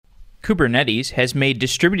Kubernetes has made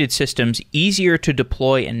distributed systems easier to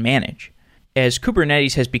deploy and manage. As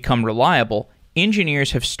Kubernetes has become reliable,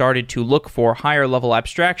 engineers have started to look for higher-level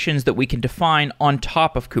abstractions that we can define on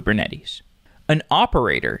top of Kubernetes. An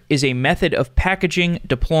operator is a method of packaging,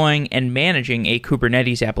 deploying, and managing a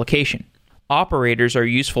Kubernetes application. Operators are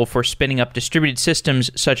useful for spinning up distributed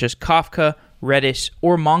systems such as Kafka, Redis,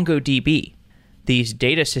 or MongoDB. These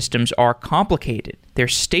data systems are complicated. They're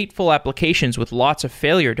stateful applications with lots of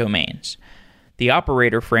failure domains. The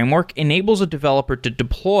operator framework enables a developer to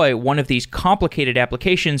deploy one of these complicated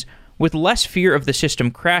applications with less fear of the system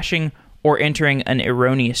crashing or entering an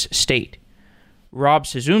erroneous state. Rob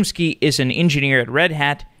Suzumsky is an engineer at Red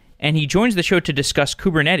Hat, and he joins the show to discuss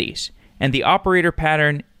Kubernetes and the operator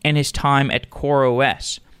pattern and his time at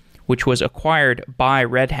CoreOS, which was acquired by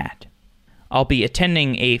Red Hat. I'll be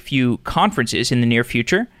attending a few conferences in the near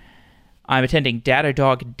future. I'm attending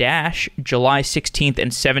Datadog Dash July 16th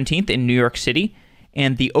and 17th in New York City,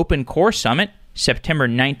 and the Open Core Summit September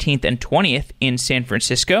 19th and 20th in San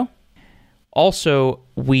Francisco. Also,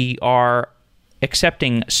 we are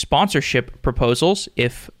accepting sponsorship proposals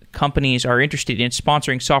if companies are interested in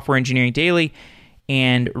sponsoring Software Engineering Daily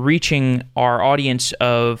and reaching our audience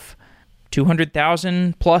of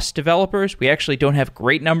 200,000 plus developers. We actually don't have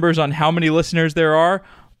great numbers on how many listeners there are,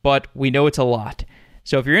 but we know it's a lot.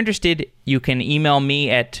 So if you're interested, you can email me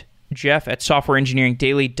at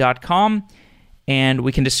jeff@softwareengineeringdaily.com and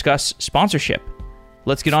we can discuss sponsorship.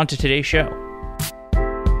 Let's get on to today's show.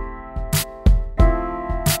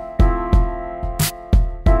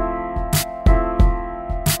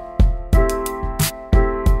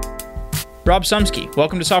 Rob Suzumsky,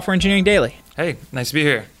 welcome to Software Engineering Daily. Hey, nice to be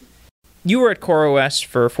here. You were at CoreOS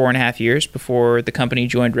for 4.5 years before the company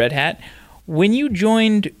joined Red Hat. When you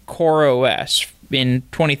joined CoreOS in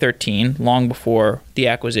 2013, long before the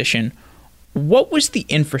acquisition, what was the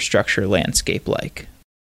infrastructure landscape like?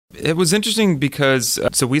 It was interesting because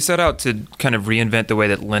we set out to kind of reinvent the way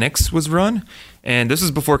that Linux was run. And this is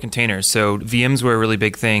before containers. So VMs were a really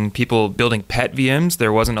big thing. People building pet VMs.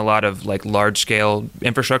 There wasn't a lot of like large scale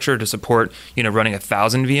infrastructure to support, running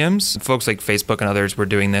 1,000 VMs. Folks like Facebook and others were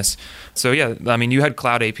doing this. So yeah, I mean, you had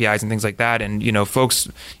cloud APIs and things like that. And, folks,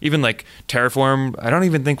 even like Terraform, I don't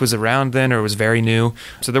even think was around then or was very new.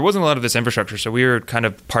 So there wasn't a lot of this infrastructure. So we were kind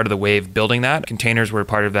of part of the wave building that. Containers were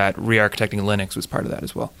part of that. Re-architecting Linux was part of that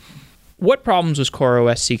as well. What problems was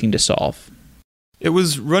CoreOS seeking to solve? It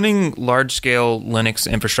was running large-scale Linux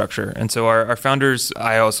infrastructure. And so our founders,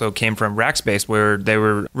 I also came from Rackspace, where they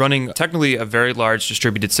were running technically a very large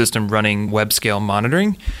distributed system running web-scale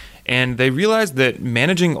monitoring. And they realized that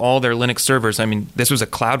managing all their Linux servers, I mean, this was a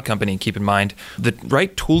cloud company, keep in mind, the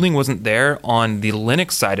right tooling wasn't there on the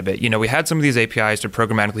Linux side of it. We had some of these APIs to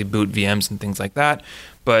programmatically boot VMs and things like that,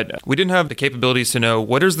 but we didn't have the capabilities to know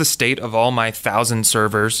what is the state of all my 1,000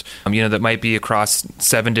 servers, that might be across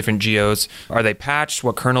 7 different geos. Are they patched?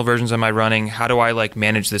 What kernel versions am I running? How do I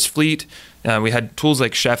manage this fleet? We had tools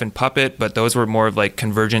like Chef and Puppet, but those were more of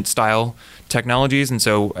convergent style technologies. And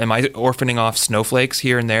so am I orphaning off snowflakes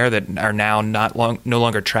here and there that are now no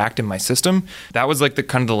longer tracked in my system? That was the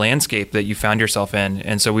kind of the landscape that you found yourself in.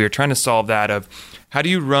 And so we were trying to solve that of how do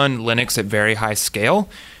you run Linux at very high scale?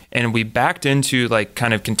 And we backed into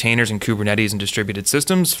kind of containers and Kubernetes and distributed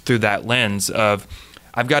systems through that lens of,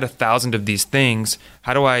 I've got 1,000 of these things.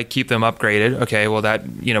 How do I keep them upgraded? Okay, well that,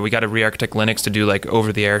 we got to re-architect Linux to do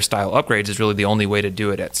over-the-air style upgrades is really the only way to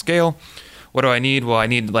do it at scale. What do I need? Well, I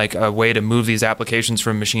need a way to move these applications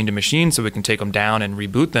from machine to machine so we can take them down and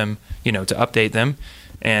reboot them, to update them.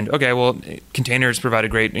 And okay, well, containers provide a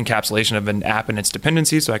great encapsulation of an app and its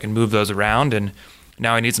dependencies, so I can move those around. And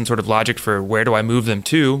now I need some sort of logic for where do I move them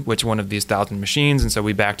to, which one of these 1,000 machines. And so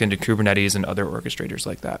we backed into Kubernetes and other orchestrators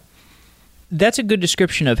like that. That's a good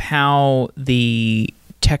description of how the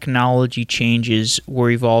technology changes were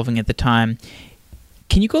evolving at the time.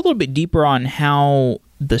 Can you go a little bit deeper on how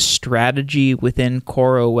the strategy within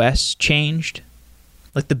CoreOS changed?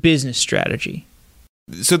 The business strategy.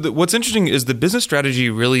 So what's interesting is the business strategy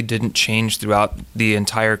really didn't change throughout the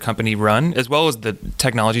entire company run, as well as the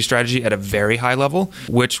technology strategy at a very high level,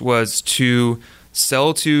 which was to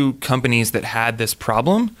sell to companies that had this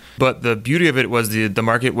problem. But the beauty of it was the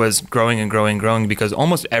market was growing and growing and growing because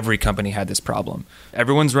almost every company had this problem.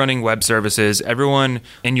 Everyone's running web services. Everyone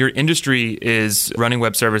in your industry is running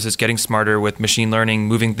web services, getting smarter with machine learning,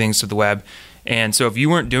 moving things to the web. And so if you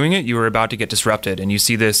weren't doing it, you were about to get disrupted. And you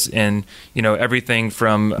see this in, everything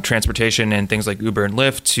from transportation and things like Uber and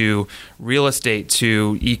Lyft to real estate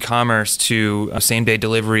to e-commerce to same-day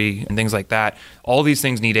delivery and things like that. All these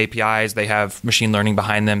things need APIs. They have machine learning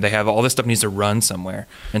behind them. They have all this stuff needs to run somewhere.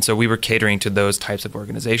 And so we were catering to those types of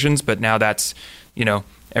organizations. But now that's,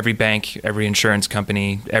 every bank, every insurance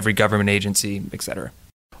company, every government agency, et cetera.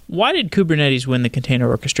 Why did Kubernetes win the container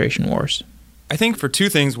orchestration wars? I think for two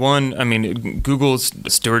things. One, Google's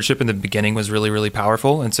stewardship in the beginning was really, really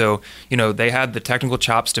powerful. And so, they had the technical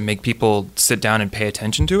chops to make people sit down and pay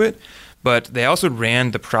attention to it. But they also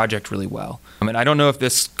ran the project really well. And I don't know if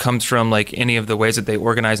this comes from like any of the ways that they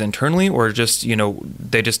organize internally or just,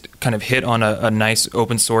 they just kind of hit on a nice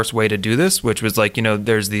open source way to do this, which was like,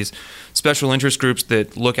 there's these special interest groups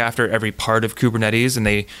that look after every part of Kubernetes and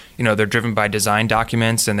they, they're driven by design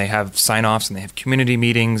documents and they have sign-offs and they have community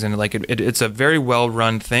meetings and like it's a very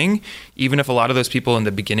well-run thing, even if a lot of those people in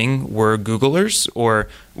the beginning were Googlers or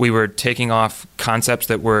we were taking off concepts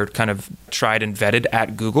that were kind of tried and vetted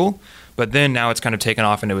at Google. But then now it's kind of taken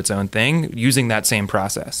off into its own thing using that same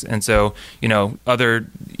process. And so, other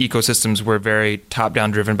ecosystems were very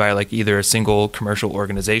top-down driven by like either a single commercial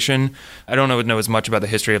organization. I don't know as much about the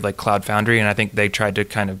history of like Cloud Foundry, and I think they tried to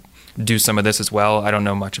kind of do some of this as well. I don't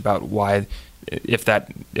know much about why,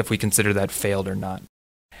 if we consider that failed or not.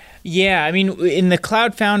 Yeah, in the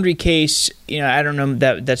Cloud Foundry case, I don't know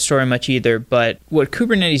that story much either, but what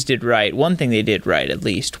Kubernetes did right, one thing they did right at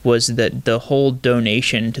least, was that the whole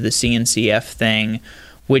donation to the CNCF thing,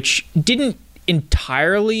 which didn't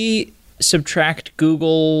entirely subtract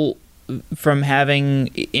Google from having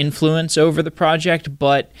influence over the project,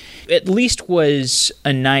 but at least was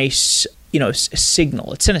a nice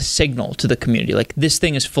signal. It sent a signal to the community, like this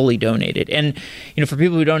thing is fully donated. And, for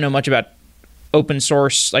people who don't know much about open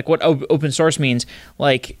source, like what open source means,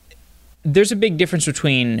 like there's a big difference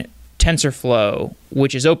between TensorFlow,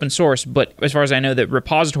 which is open source, but as far as I know, that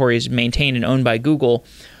repository is maintained and owned by Google,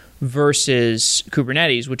 versus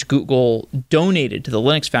Kubernetes, which Google donated to the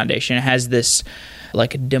Linux Foundation. It has this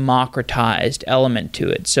like a democratized element to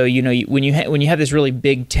it. So when you have this really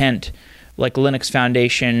big tent like Linux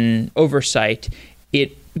Foundation oversight,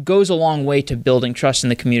 it goes a long way to building trust in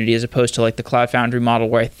the community as opposed to like the Cloud Foundry model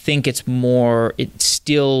where I think it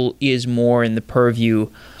still is more in the purview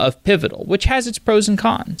of Pivotal, which has its pros and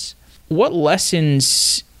cons. What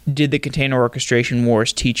lessons did the container orchestration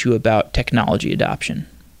wars teach you about technology adoption?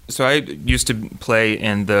 So I used to play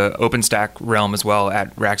in the OpenStack realm as well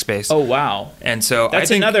at Rackspace. Oh, wow. And so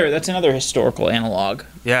that's another historical analog.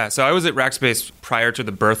 Yeah, so I was at Rackspace prior to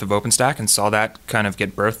the birth of OpenStack and saw that kind of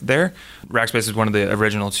get birthed there. Rackspace is one of the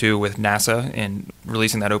original two with NASA in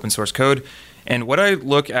releasing that open source code. And what I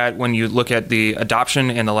look at when you look at the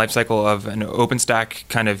adoption and the lifecycle of an OpenStack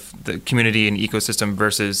kind of the community and ecosystem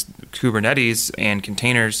versus Kubernetes and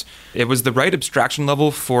containers, it was the right abstraction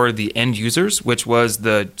level for the end users, which was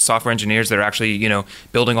the software engineers that are actually,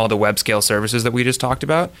 building all the web scale services that we just talked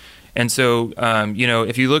about. And so,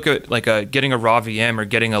 if you look at like getting a raw VM or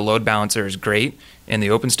getting a load balancer is great in the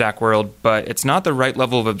OpenStack world, but it's not the right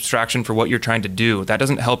level of abstraction for what you're trying to do. That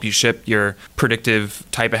doesn't help you ship your predictive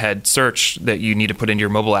type ahead search that you need to put into your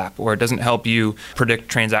mobile app, or it doesn't help you predict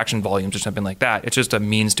transaction volumes or something like that. It's just a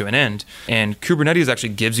means to an end. And Kubernetes actually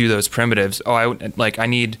gives you those primitives. I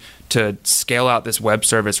need to scale out this web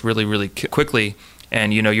service really, really quickly.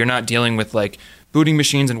 And, you're not dealing with like booting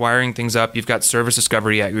machines and wiring things up. You've got service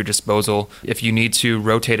discovery at your disposal. If you need to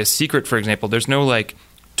rotate a secret, for example, there's no like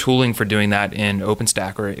tooling for doing that in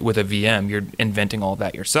OpenStack or with a VM. You're inventing all of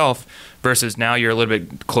that yourself, versus now you're a little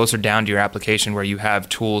bit closer down to your application where you have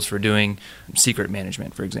tools for doing secret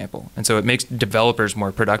management, for example. And so it makes developers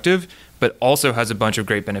more productive, but also has a bunch of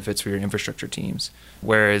great benefits for your infrastructure teams.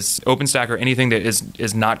 Whereas OpenStack or anything that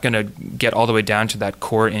is not going to get all the way down to that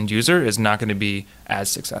core end user is not going to be as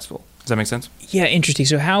successful. Does that make sense? Yeah, interesting.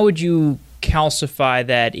 So how would you calcify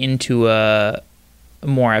that into a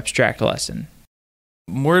more abstract lesson?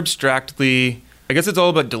 More abstractly, I guess it's all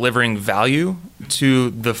about delivering value to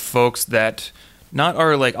the folks that not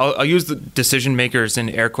are like, I'll use the decision makers in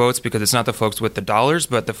air quotes because it's not the folks with the dollars,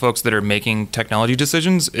 but the folks that are making technology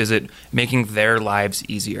decisions. Is it making their lives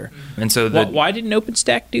easier? And so why didn't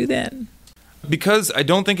OpenStack do that? Because I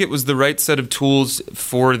don't think it was the right set of tools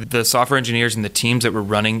for the software engineers and the teams that were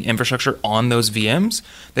running infrastructure on those VMs.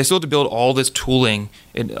 They still had to build all this tooling.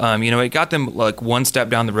 It got them like one step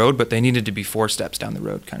down the road, but they needed to be 4 steps down the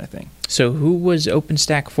road kind of thing. So who was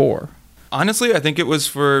OpenStack for? Honestly, I think it was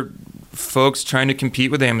for folks trying to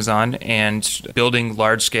compete with Amazon and building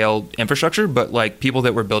large scale infrastructure, but like people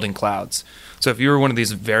that were building clouds. So if you were one of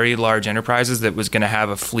these very large enterprises that was going to have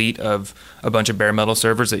a fleet of a bunch of bare metal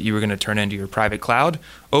servers that you were going to turn into your private cloud,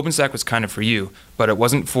 OpenStack was kind of for you, but it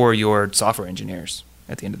wasn't for your software engineers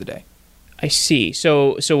at the end of the day. I see.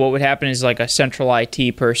 So what would happen is like a central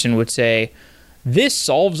IT person would say, this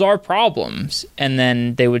solves our problems. And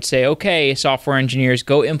then they would say, okay, software engineers,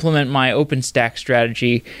 go implement my OpenStack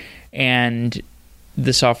strategy. And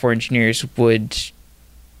the software engineers would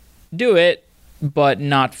do it, but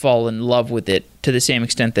not fall in love with it to the same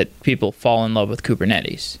extent that people fall in love with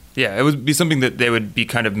Kubernetes. Yeah, it would be something that they would be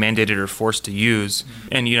kind of mandated or forced to use.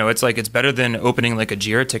 And, it's like it's better than opening like a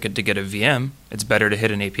Jira ticket to get a VM. It's better to hit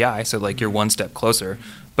an API, so like you're one step closer.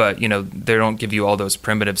 But, they don't give you all those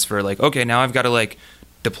primitives for like, okay, now I've got to like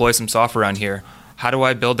deploy some software on here. How do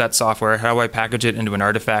I build that software? How do I package it into an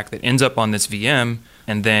artifact that ends up on this VM?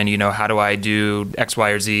 And then, how do I do X, Y,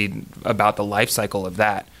 or Z about the life cycle of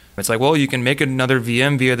that? It's like, well, you can make another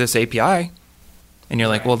VM via this API. And you're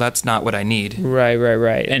like, well, that's not what I need.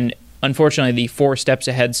 Right. And unfortunately, the 4 steps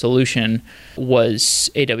ahead solution was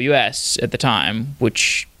AWS at the time,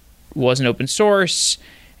 which wasn't open source.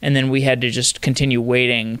 And then we had to just continue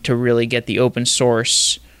waiting to really get the open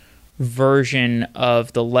source version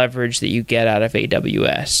of the leverage that you get out of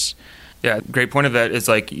AWS. Yeah, great point of that is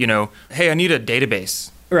like, hey, I need a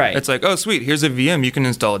database. Right. It's like, oh, sweet, here's a VM. You can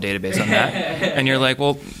install a database on that. And you're like,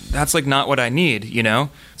 well, that's like not what I need,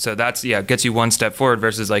 So that's, gets you one step forward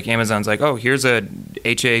versus like Amazon's like, oh, here's a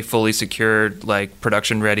HA fully secured, like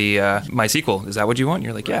production ready MySQL. Is that what you want? And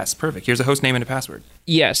you're like, yes, perfect. Here's a host name and a password.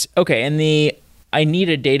 Yes. Okay. And the I need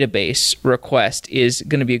a database request is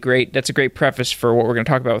going to be that's a great preface for what we're going to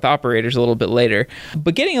talk about with operators a little bit later.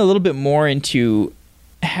 But getting a little bit more into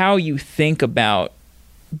how you think about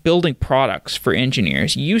building products for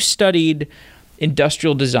engineers. You studied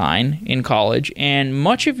industrial design in college, and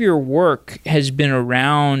much of your work has been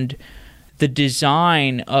around the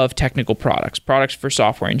design of technical products for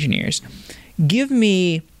software engineers. Give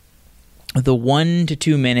me the 1 to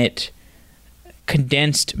 2 minute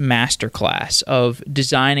condensed masterclass of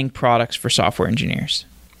designing products for software engineers.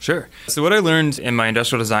 Sure. So what I learned in my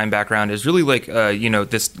industrial design background is really like,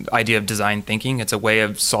 this idea of design thinking. It's a way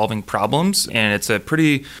of solving problems, and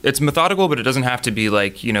it's methodical, but it doesn't have to be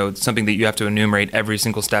like, something that you have to enumerate every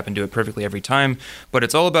single step and do it perfectly every time. But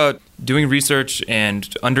it's all about doing research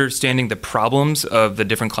and understanding the problems of the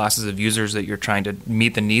different classes of users that you're trying to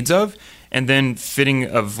meet the needs of, and then fitting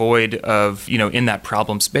a void of, in that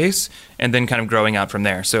problem space, and then kind of growing out from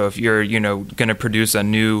there. So if you're, going to produce a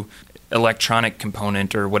new electronic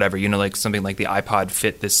component or whatever, like something like the iPod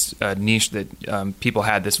fit this niche that people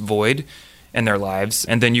had, this void in their lives,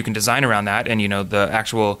 and then you can design around that, and the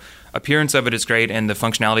actual appearance of it is great and the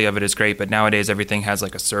functionality of it is great, but nowadays everything has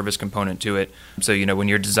like a service component to it. So when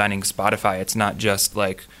you're designing Spotify, it's not just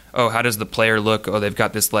like, oh, how does the player look? Oh, they've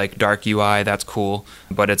got this like dark UI, that's cool.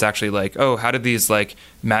 But it's actually like, oh, how did these like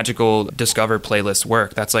magical Discover playlists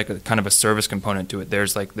work? That's like a kind of a service component to it.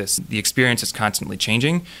 There's like the experience is constantly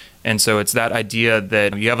changing. And so it's that idea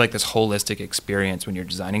that you have like this holistic experience when you're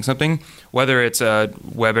designing something, whether it's a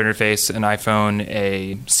web interface, an iPhone,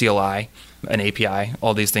 a CLI, an API,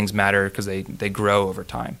 all these things matter because they grow over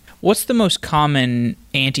time. What's the most common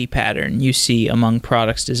anti-pattern you see among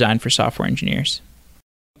products designed for software engineers?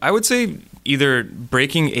 I would say either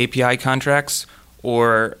breaking API contracts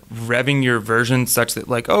or revving your version such that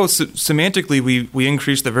like, oh, semantically we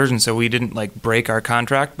increased the version so we didn't like break our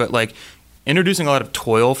contract, but like introducing a lot of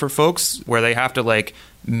toil for folks where they have to like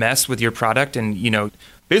mess with your product. And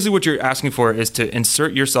basically what you're asking for is to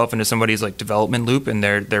insert yourself into somebody's like development loop and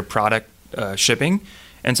their product shipping.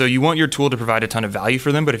 And so you want your tool to provide a ton of value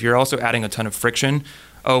for them, but if you're also adding a ton of friction,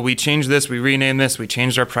 oh, we changed this, we renamed this, we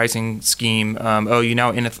changed our pricing scheme, you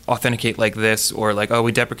now authenticate like this, or like, oh,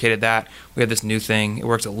 we deprecated that, we have this new thing, it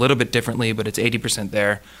works a little bit differently, but it's 80%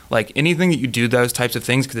 there. Like anything that you do those types of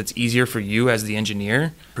things because it's easier for you as the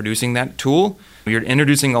engineer producing that tool, you're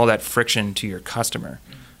introducing all that friction to your customer.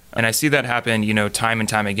 And I see that happen, time and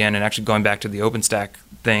time again. And actually going back to the OpenStack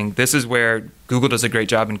thing, this is where Google does a great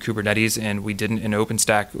job in Kubernetes and we didn't in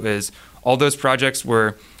OpenStack, is all those projects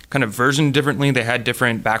were kind of versioned differently. They had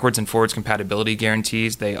different backwards and forwards compatibility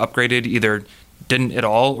guarantees. They upgraded, either didn't at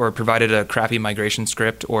all or provided a crappy migration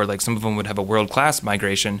script, or like some of them would have a world-class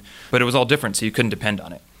migration, but it was all different, so you couldn't depend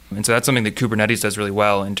on it. And so that's something that Kubernetes does really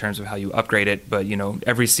well in terms of how you upgrade it. But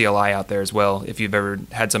every CLI out there as well, if you've ever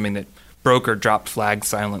had something that broke or dropped flags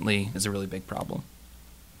silently, is a really big problem.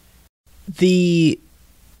 The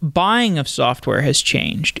buying of software has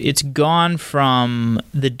changed. It's gone from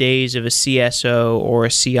the days of a CSO or a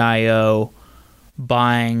CIO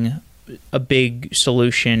buying a big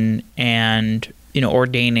solution and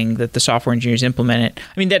ordaining that the software engineers implement it.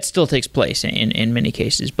 I mean, that still takes place in many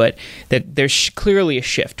cases, but that there's clearly a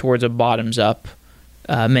shift towards a bottoms-up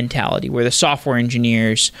mentality where the software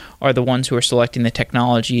engineers are the ones who are selecting the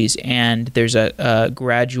technologies, and there's a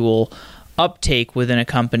gradual uptake within a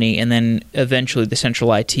company, and then eventually the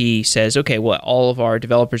central IT says, okay, well, all of our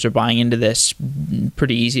developers are buying into this.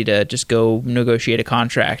 Pretty easy to just go negotiate a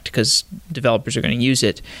contract because developers are going to use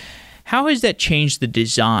it. How has that changed the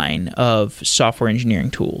design of software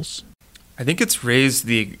engineering tools? I think it's raised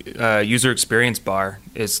the user experience bar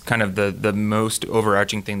is kind of the most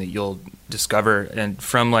overarching thing that you'll discover. And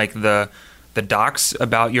from like the docs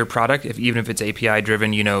about your product, even if it's API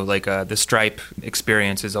driven, the Stripe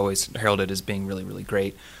experience is always heralded as being really, really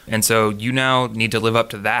great. And so you now need to live up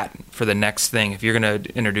to that for the next thing. If you're going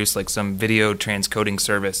to introduce like some video transcoding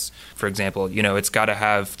service, for example, it's got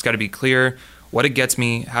to be clear what it gets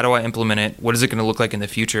me, how do I implement it, what is it going to look like in the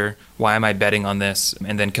future, why am I betting on this,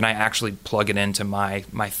 and then can I actually plug it into my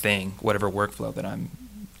thing, whatever workflow that I'm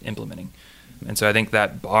implementing. And so I think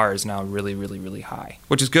that bar is now really, really, really high,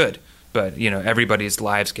 which is good. But everybody's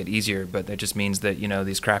lives get easier, but that just means that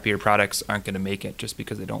these crappier products aren't going to make it just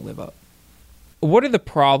because they don't live up. What are the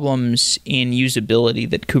problems in usability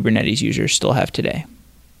that Kubernetes users still have today?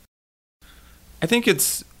 I think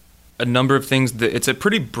it's a number of things. It's a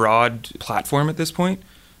pretty broad platform at this point.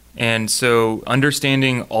 And so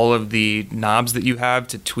understanding all of the knobs that you have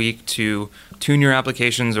to tweak to tune your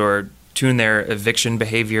applications or tune their eviction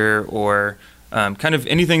behavior or kind of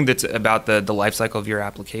anything that's about the life cycle of your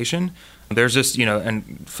application. There's just, and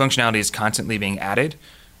functionality is constantly being added.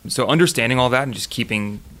 So understanding all that and just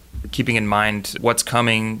keeping in mind what's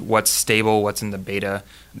coming, what's stable, what's in the beta,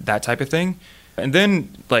 that type of thing. And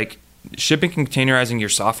then like shipping and containerizing your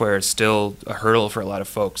software is still a hurdle for a lot of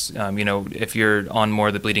folks. If you're on more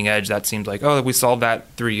of the bleeding edge, that seems like, oh, we solved that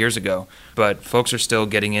 3 years ago. But folks are still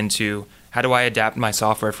getting into, how do I adapt my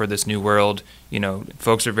software for this new world?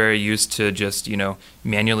 Folks are very used to just,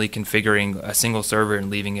 manually configuring a single server and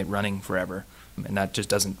leaving it running forever. And that just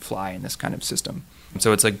doesn't fly in this kind of system.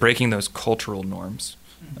 So it's like breaking those cultural norms,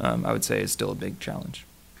 I would say, is still a big challenge.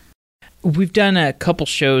 We've done a couple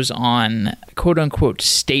shows on quote-unquote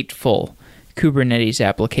stateful Kubernetes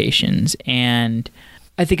applications, and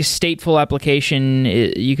I think a stateful application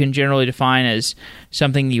you can generally define as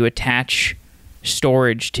something you attach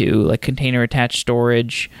storage to, like container-attached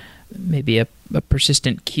storage, maybe a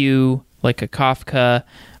persistent queue like a Kafka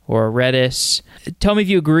or a Redis. Tell me if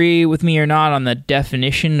you agree with me or not on the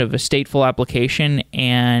definition of a stateful application,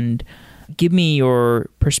 and give me your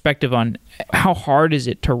perspective on how hard is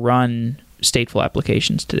it to run stateful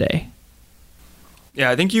applications today? Yeah,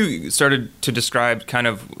 I think you started to describe kind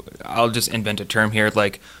of, I'll just invent a term here,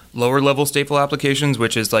 like lower level stateful applications,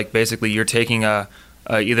 which is like basically you're taking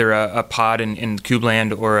either a pod in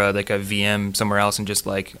kubeland or like a VM somewhere else and just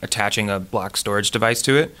like attaching a block storage device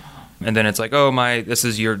to it. And then it's like, oh, this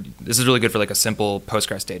is really good for like a simple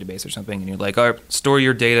Postgres database or something. And you're like, oh, store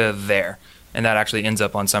your data there. And that actually ends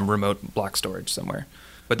up on some remote block storage somewhere.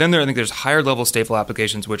 But then I think there's higher level stateful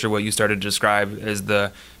applications, which are what you started to describe as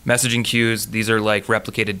the messaging queues. These are like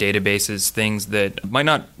replicated databases, things that might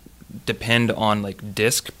not depend on like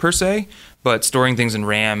disk per se, but storing things in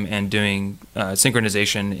RAM and doing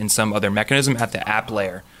synchronization in some other mechanism at the app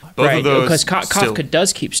layer. Both of those, because Kafka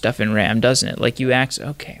does keep stuff in RAM, doesn't it? Like you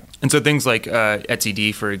okay. And so things like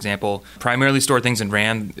etcd, for example, primarily store things in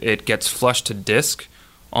RAM. It gets flushed to disk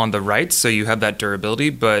on the writes, so you have that durability,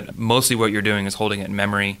 but mostly what you're doing is holding it in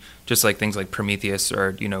memory, just like things like Prometheus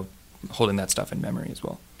or, holding that stuff in memory as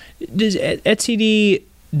well. Does etcd,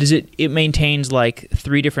 it maintains like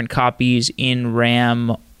 3 different copies in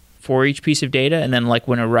RAM for each piece of data, and then like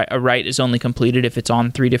when a write is only completed if it's on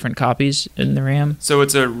 3 different copies in the RAM? So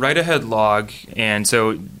it's a write-ahead log, and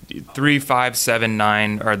so 3, 5, 7,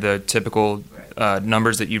 9 are the typical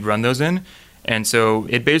numbers that you'd run those in. And so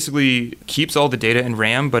it basically keeps all the data in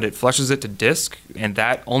RAM, but it flushes it to disk, and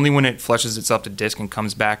that only when it flushes itself to disk and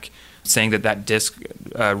comes back saying that disk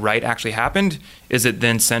write actually happened, is it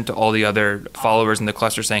then sent to all the other followers in the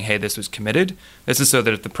cluster saying, hey, this was committed. This is so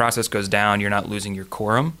that if the process goes down, you're not losing your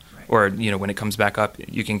quorum. Or, when it comes back up,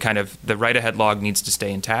 you can the write-ahead log needs to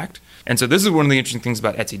stay intact. And so this is one of the interesting things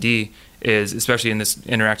about etcd is, especially in this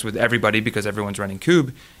interacts with everybody because everyone's running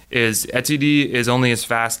kube, is etcd is only as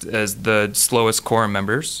fast as the slowest quorum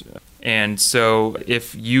members. And so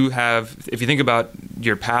if you think about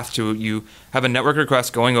your path you have a network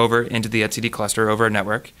request going over into the etcd cluster over a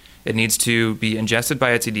network, It needs to be ingested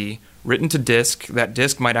by etcd, written to disk. That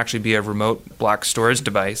disk might actually be a remote block storage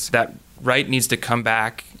device. That write needs to come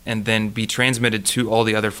back and then be transmitted to all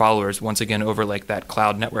the other followers, once again over like that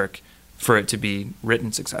cloud network, for it to be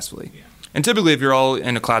written successfully. Yeah. And typically, if you're all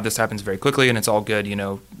in a cloud, this happens very quickly and it's all good,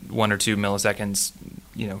 1 or 2 milliseconds,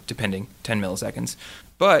 depending, 10 milliseconds.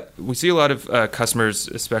 But we see a lot of customers,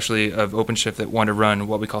 especially of OpenShift, that want to run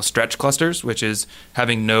what we call stretch clusters, which is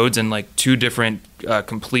having nodes in like 2 different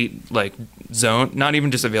complete like zone, not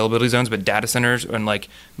even just availability zones, but data centers, and like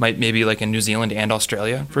maybe like in New Zealand and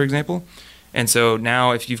Australia, for example. And so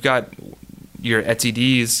now if you've got your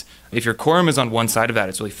etcds, if your quorum is on one side of that,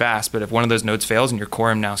 it's really fast. But if one of those nodes fails and your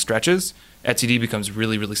quorum now stretches, etcd becomes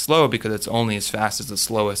really, really slow because it's only as fast as the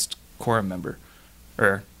slowest quorum member,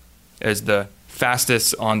 or as the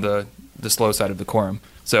fastest on the slow side of the quorum.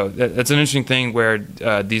 So that's an interesting thing where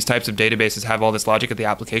these types of databases have all this logic at the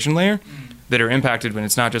application layer that are impacted when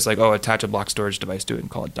it's not just like, attach a block storage device to it and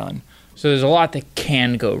call it done. So there's a lot that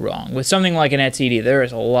can go wrong. With something like an etcd, there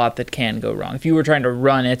is a lot that can go wrong. If you were trying to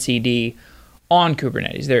run etcd on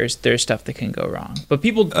Kubernetes, there's stuff that can go wrong. But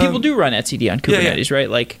people do run etcd on Kubernetes, right?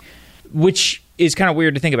 Like, which is kind of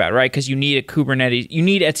weird to think about, right? Because you need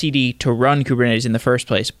etcd to run Kubernetes in the first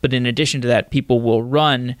place. But in addition to that, people will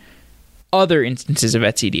run other instances of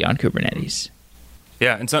etcd on Kubernetes.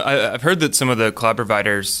 Yeah, and so I've heard that some of the cloud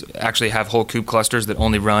providers actually have whole kube clusters that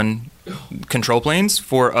only run control planes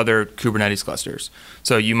for other Kubernetes clusters.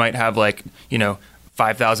 So you might have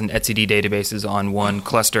 5,000 etcd databases on one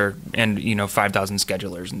cluster and 5,000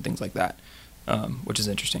 schedulers and things like that, which is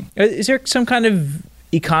interesting. Is there some kind of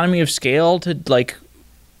economy of scale to like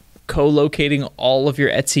co-locating all of your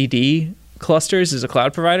etcd clusters as a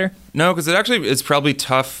cloud provider? No, because it's probably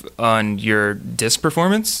tough on your disk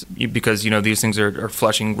performance because these things are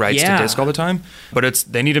flushing writes to disk all the time. But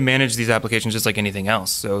they need to manage these applications just like anything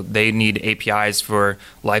else. So they need APIs for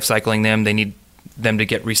life cycling them. They need them to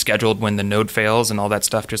get rescheduled when the node fails and all that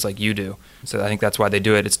stuff, just like you do. So I think that's why they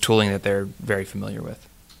do it. It's tooling that they're very familiar with.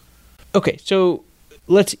 Okay, so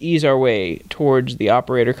let's ease our way towards the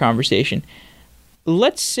operator conversation.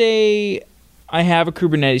 Let's say I have a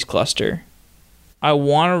Kubernetes cluster. I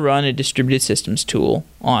want to run a distributed systems tool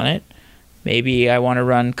on it. Maybe I want to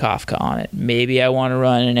run Kafka on it. Maybe I want to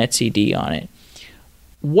run an etcd on it.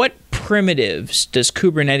 What primitives does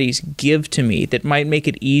Kubernetes give to me that might make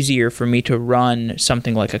it easier for me to run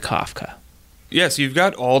something like a Kafka? Yeah, so you've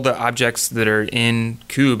got all the objects that are in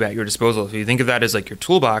Kube at your disposal. If you think of that as like your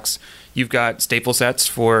toolbox, you've got stateful sets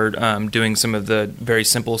for doing some of the very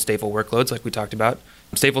simple stateful workloads like we talked about.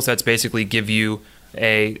 Stateful sets basically give you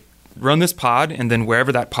run this pod, and then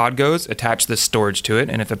wherever that pod goes, attach this storage to it.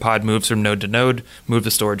 And if the pod moves from node to node, move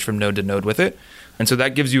the storage from node to node with it. And so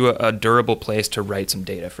that gives you a durable place to write some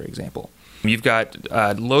data, for example. You've got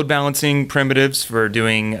load balancing primitives for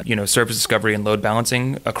doing service discovery and load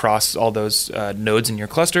balancing across all those nodes in your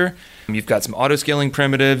cluster. You've got some auto-scaling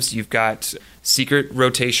primitives. You've got secret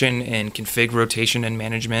rotation and config rotation and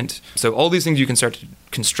management. So all these things you can start to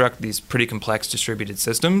construct these pretty complex distributed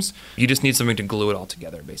systems. You just need something to glue it all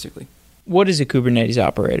together, basically. What is a Kubernetes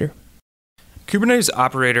operator? Kubernetes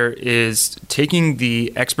operator is taking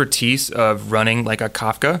the expertise of running like a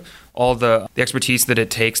Kafka, all the expertise that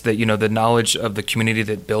it takes, that the knowledge of the community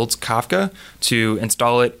that builds Kafka, to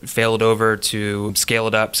install it, fail it over, to scale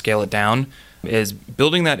it up, scale it down, is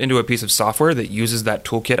building that into a piece of software that uses that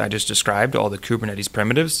toolkit I just described, all the Kubernetes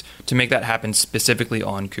primitives, to make that happen specifically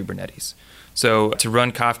on Kubernetes. So to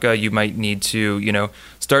run Kafka, you might need to,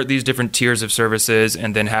 start these different tiers of services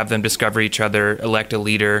and then have them discover each other, elect a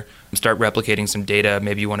leader, start replicating some data.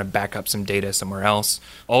 Maybe you want to back up some data somewhere else.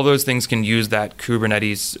 All those things can use that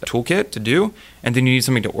Kubernetes toolkit to do, and then you need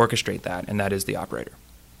something to orchestrate that, and that is the operator.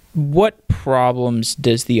 What problems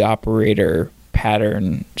does the operator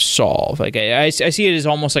pattern solve? Like I see it as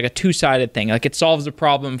almost like a two-sided thing. Like it solves a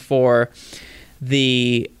problem for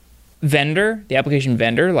the vendor, the application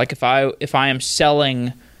vendor. Like if I am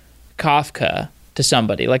selling Kafka to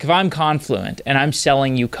somebody, like if I'm Confluent and I'm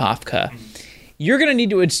selling you Kafka, you're going to need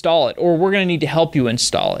to install it, or we're going to need to help you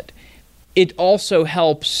install it. It also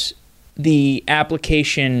helps the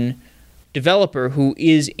application developer who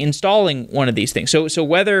is installing one of these things. So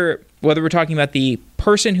whether we're talking about the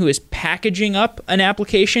person who is packaging up an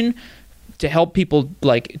application to help people,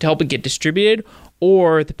 like to help it get distributed,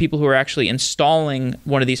 or the people who are actually installing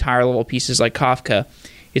one of these higher level pieces like Kafka,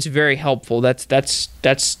 it's very helpful. That's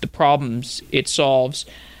the problems it solves.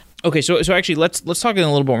 Okay, so actually let's talk in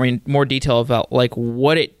a little bit more detail about like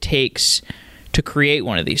what it takes to create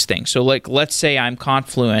one of these things. So like let's say I'm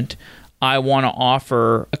Confluent, I want to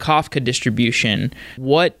offer a Kafka distribution.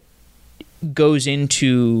 What goes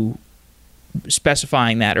into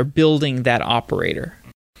specifying that or building that operator?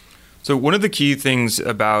 So one of the key things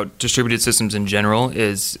about distributed systems in general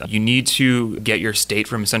is you need to get your state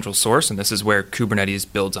from a central source, and this is where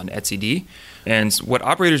Kubernetes builds on etcd. And what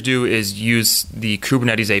operators do is use the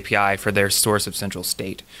Kubernetes API for their source of central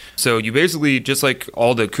state. So you basically, just like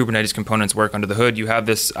all the Kubernetes components work under the hood, you have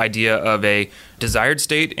this idea of a desired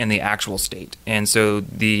state and the actual state. And so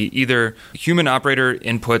the either human operator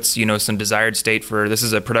inputs, some desired state for this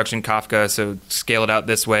is a production Kafka, so scale it out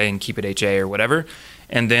this way and keep it HA or whatever.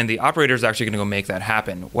 And then the operator is actually going to go make that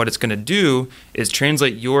happen. What it's going to do is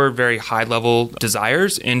translate your very high-level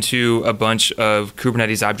desires into a bunch of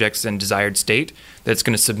Kubernetes objects and desired state that's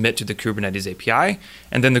going to submit to the Kubernetes API,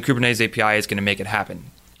 and then the Kubernetes API is going to make it happen.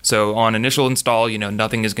 So on initial install,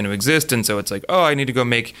 nothing is going to exist, and so it's like, oh, I need to go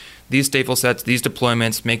make these stateful sets, these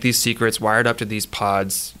deployments, make these secrets wired up to these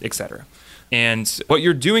pods, etc. And what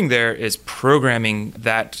you're doing there is programming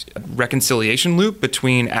that reconciliation loop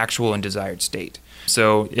between actual and desired state.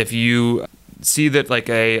 So if you see that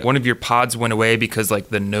one of your pods went away because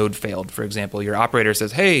the node failed, for example, your operator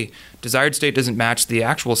says, hey, desired state doesn't match the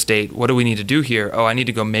actual state. What do we need to do here? Oh, I need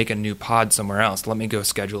to go make a new pod somewhere else. Let me go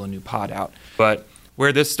schedule a new pod out. But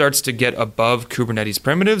where this starts to get above Kubernetes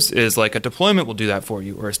primitives is a deployment will do that for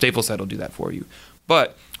you, or a stateful set will do that for you.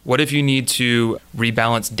 But what if you need to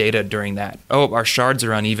rebalance data during that? Oh, our shards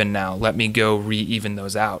are uneven now. Let me go re-even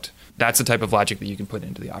those out. That's the type of logic that you can put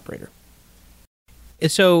into the operator.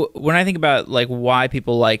 So when I think about why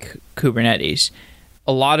people like Kubernetes,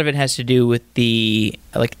 a lot of it has to do with the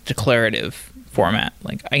declarative format.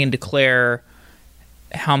 I can declare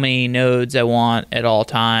how many nodes I want at all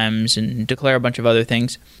times and declare a bunch of other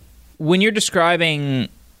things. When you're describing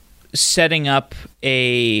setting up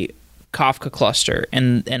a Kafka cluster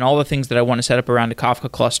and all the things that I want to set up around a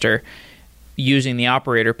Kafka cluster using the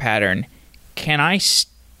operator pattern, can I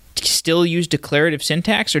still use declarative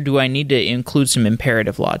syntax, or do I need to include some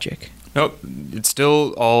imperative logic? Nope, it's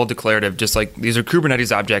still all declarative, just like these are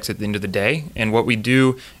Kubernetes objects at the end of the day. And what we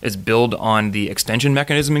do is build on the extension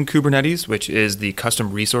mechanism in Kubernetes, which is the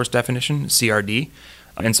custom resource definition, CRD.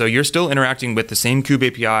 And so you're still interacting with the same kube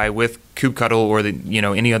API with kubectl or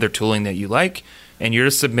any other tooling that you like. And you're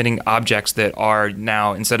just submitting objects that are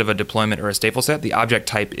now, instead of a deployment or a stateful set, the object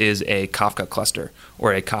type is a Kafka cluster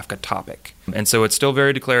or a Kafka topic. And so it's still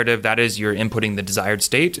very declarative. That is, you're inputting the desired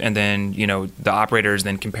state, and then the operator is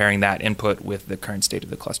then comparing that input with the current state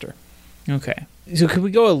of the cluster. Okay. So could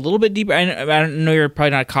we go a little bit deeper? I don't know, you're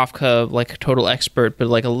probably not a Kafka total expert, but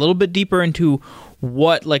a little bit deeper into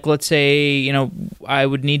what, let's say, I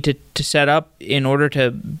would need to set up in order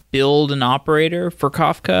to build an operator for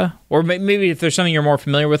Kafka? Or maybe if there's something you're more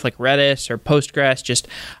familiar with, like Redis or Postgres, just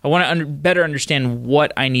I want to better understand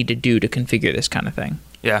what I need to do to configure this kind of thing.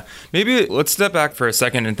 Yeah. Maybe let's step back for a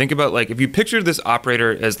second and think about if you picture this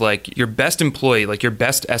operator as your best employee, your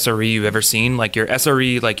best SRE you've ever seen, your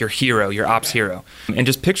SRE, your hero, your ops hero. And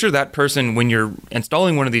just picture that person when you're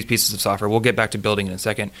installing one of these pieces of software. We'll get back to building in a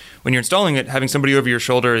second. When you're installing it, having somebody over your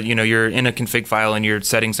shoulder, you're in a config file and you're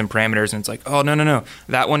setting some parameters and it's like, oh, no.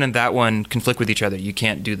 That one and that one conflict with each other. You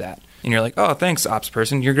can't do that. And you're like, oh, thanks, ops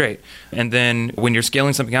person, you're great. And then when you're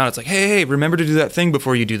scaling something out, it's like, hey, remember to do that thing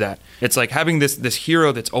before you do that. It's like having this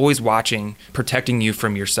hero that's always watching, protecting you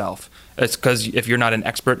from yourself. It's because if you're not an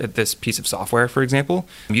expert at this piece of software, for example,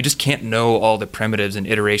 you just can't know all the primitives and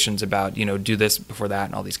iterations about, do this before that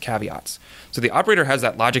and all these caveats. So the operator has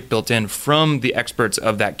that logic built in from the experts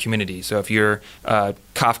of that community. So if you're a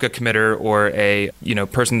Kafka committer or a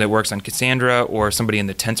person that works on Cassandra or somebody in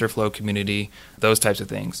the TensorFlow community, those types of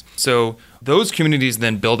things. So those communities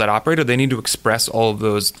then build that operator. They need to express all of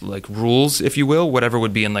those rules, if you will, whatever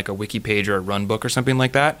would be in a wiki page or a run book or something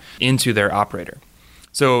like that, into their operator.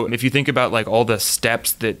 So if you think about all the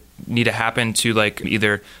steps that need to happen to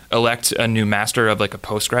either elect a new master of a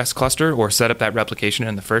Postgres cluster or set up that replication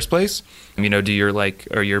in the first place, do your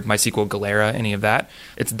or your MySQL Galera, any of that,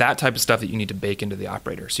 it's that type of stuff that you need to bake into the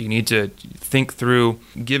operator. So you need to think through,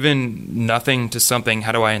 given nothing to something,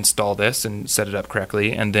 how do I install this and set it up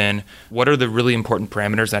correctly? And then what are the really important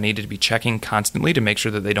parameters I need to be checking constantly to make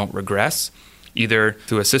sure that they don't regress, either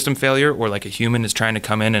through a system failure or a human is trying to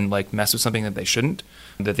come in and mess with something that they shouldn't,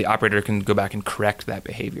 that the operator can go back and correct that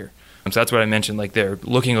behavior. So that's what I mentioned, they're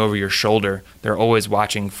looking over your shoulder. They're always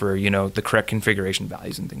watching for, the correct configuration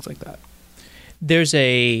values and things like that. There's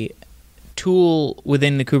a tool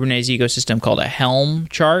within the Kubernetes ecosystem called a Helm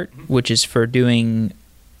chart, which is for doing,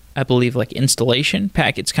 I believe, installation.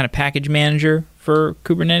 It's kind of package manager for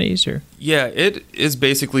Kubernetes? Or Yeah, it is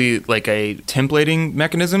basically like a templating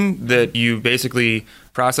mechanism that you basically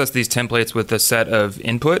process these templates with a set of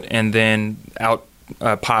input, and then out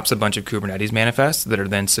pops a bunch of Kubernetes manifests that are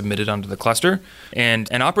then submitted onto the cluster. And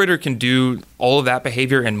an operator can do all of that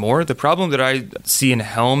behavior and more. The problem that I see in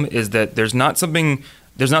Helm is that there's not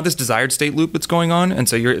this desired state loop that's going on, and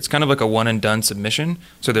so it's kind of like a one and done submission.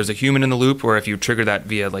 So there's a human in the loop, or if you trigger that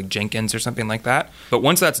via like Jenkins or something like that. But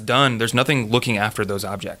once that's done, there's nothing looking after those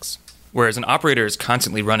objects. Whereas an operator is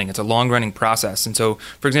constantly running. It's a long running process. And so,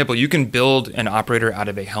 for example, you can build an operator out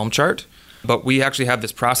of a Helm chart, but we actually have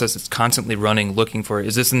this process that's constantly running, looking for,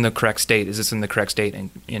 is this in the correct state? Is this in the correct state? And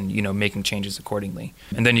making changes accordingly.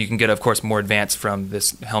 And then you can get, of course, more advanced from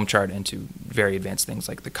this Helm chart into very advanced things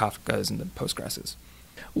like the Kafkas and the Postgres's.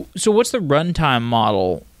 So what's the runtime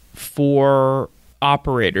model for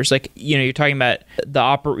operators? Like, you're talking about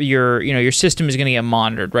your system is going to get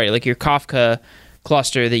monitored, right? Like your Kafka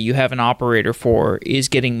cluster that you have an operator for is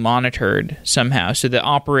getting monitored somehow. So the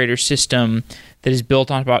operator system that is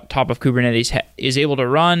built on top of Kubernetes is able to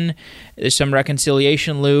run. There's some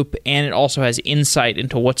reconciliation loop, and it also has insight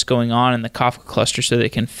into what's going on in the Kafka cluster so that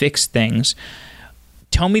it can fix things.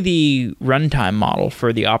 Tell me the runtime model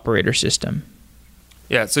for the operator system.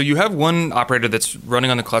 Yeah, so you have one operator that's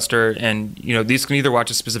running on the cluster, and these can either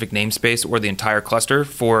watch a specific namespace or the entire cluster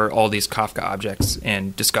for all these Kafka objects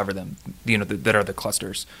and discover them, that are the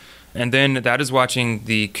clusters. And then that is watching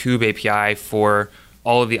the Kube API for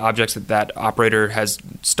all of the objects that operator has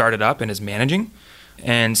started up and is managing.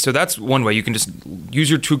 And so that's one way. You can just use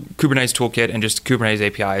your Kubernetes toolkit and just Kubernetes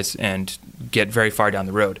APIs and get very far down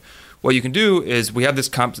the road. What you can do is we have this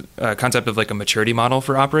concept of like a maturity model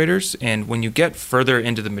for operators. And when you get further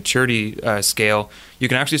into the maturity scale, you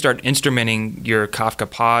can actually start instrumenting your Kafka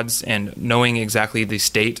pods and knowing exactly the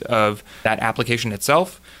state of that application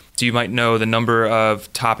itself. So you might know the number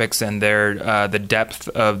of topics and the depth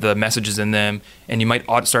of the messages in them, and you might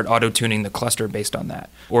start auto-tuning the cluster based on that.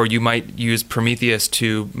 Or you might use Prometheus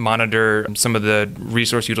to monitor some of the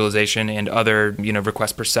resource utilization and other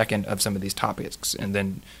requests per second of some of these topics, and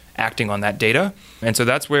then acting on that data. And so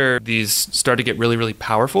that's where these start to get really, really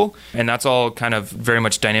powerful. And that's all kind of very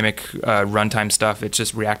much dynamic runtime stuff. It's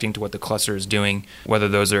just reacting to what the cluster is doing, whether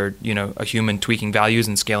those are, a human tweaking values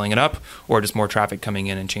and scaling it up, or just more traffic coming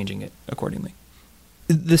in and changing it accordingly.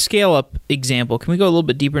 The scale up example, can we go a little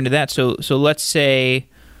bit deeper into that? So let's say,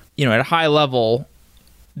 at a high level,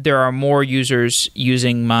 there are more users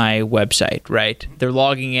using my website, right? They're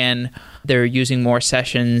logging in, they're using more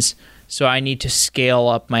sessions. So I need to scale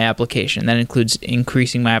up my application. That includes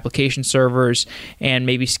increasing my application servers and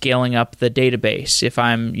maybe scaling up the database. If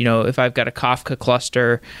I've got a Kafka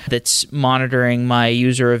cluster that's monitoring my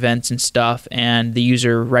user events and stuff, and the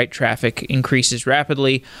user write traffic increases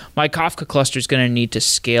rapidly, my Kafka cluster is going to need to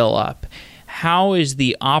scale up. How is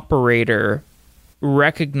the operator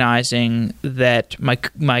recognizing that my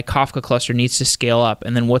Kafka cluster needs to scale up,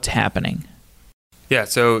 and then what's happening? Yeah,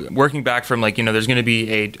 so working back from there's going to be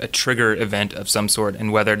a trigger event of some sort,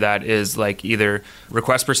 and whether that is either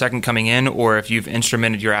requests per second coming in, or if you've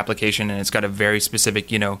instrumented your application and it's got a very specific,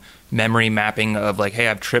 memory mapping of hey,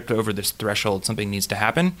 I've tripped over this threshold, something needs to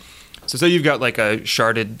happen. So say you've got a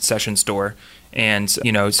sharded session store, and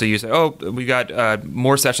so you say, oh, we got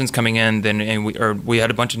more sessions coming in we had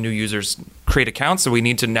a bunch of new users create accounts, so we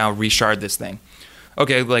need to now reshard this thing.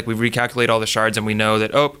 Okay, we recalculate all the shards, and we know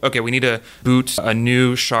that, we need to boot a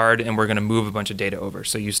new shard, and we're going to move a bunch of data over.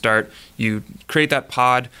 So you create that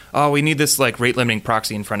pod. Oh, we need this rate limiting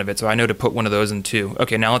proxy in front of it, so I know to put one of those in too.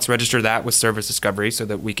 Okay, now let's register that with service discovery so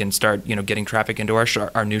that we can start getting traffic into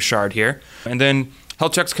our new shard here. And then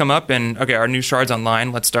health checks come up, and okay, our new shard's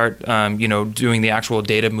online. Let's start doing the actual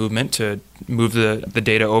data movement to move the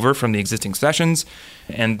data over from the existing sessions.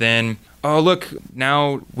 And then, oh, look,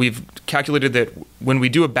 now we've calculated that when we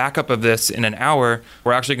do a backup of this in an hour,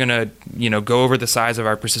 we're actually going to, go over the size of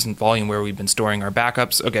our persistent volume where we've been storing our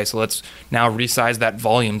backups. Okay, so let's now resize that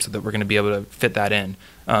volume so that we're going to be able to fit that in.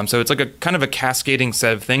 So it's a kind of a cascading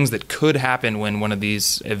set of things that could happen when one of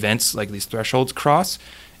these events, these thresholds, cross,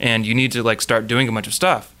 and you need to start doing a bunch of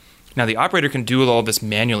stuff. Now, the operator can do all this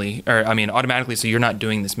automatically, so you're not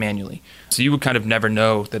doing this manually. So you would kind of never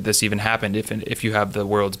know that this even happened if you have the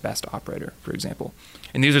world's best operator, for example.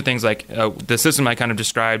 And these are things the system I kind of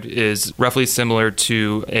described is roughly similar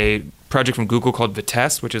to a project from Google called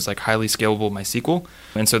Vitess, which is highly scalable MySQL.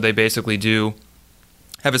 And so they basically do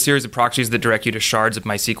have a series of proxies that direct you to shards of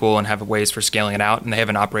MySQL and have ways for scaling it out. And they have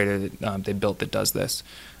an operator that they built that does this.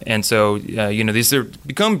 And so, these are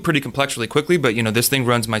become pretty complex really quickly, but, this thing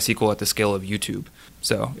runs MySQL at the scale of YouTube.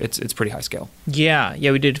 So it's pretty high scale. Yeah,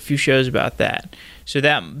 we did a few shows about that. So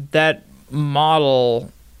that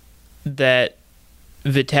model that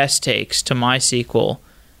Vitess takes to MySQL,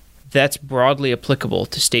 that's broadly applicable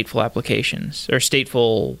to stateful applications or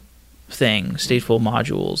stateful things, stateful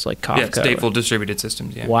modules like Kafka. Yeah, stateful distributed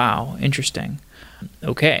systems, yeah. Wow, interesting.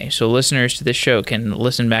 Okay, so listeners to this show can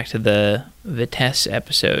listen back to the Vitess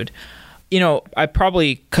episode. I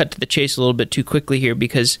probably cut to the chase a little bit too quickly here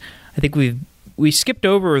because I think we skipped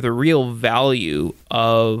over the real value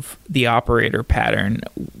of the operator pattern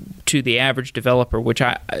to the average developer, which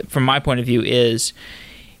from my point of view is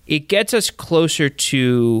it gets us closer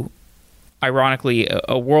to, ironically,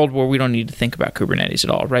 a world where we don't need to think about Kubernetes at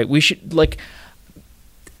all, right? We should,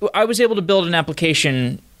 I was able to build an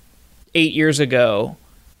application 8 years ago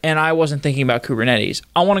and I wasn't thinking about Kubernetes.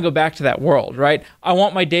 I want to go back to that world, right? I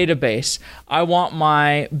want my database. I want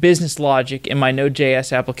my business logic in my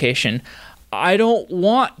Node.js application. I don't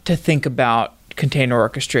want to think about container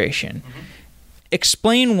orchestration. Mm-hmm.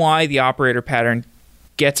 Explain why the operator pattern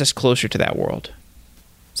gets us closer to that world.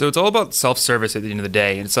 So it's all about self-service at the end of the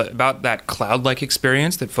day. It's about that cloud-like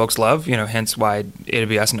experience that folks love, hence why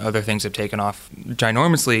AWS and other things have taken off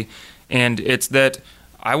ginormously. And it's that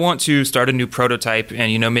I want to start a new prototype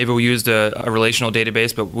and, maybe we used a relational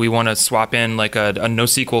database, but we want to swap in like a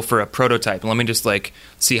NoSQL for a prototype. And let me just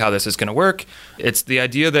see how this is going to work. It's the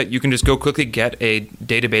idea that you can just go quickly get a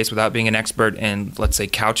database without being an expert in, let's say,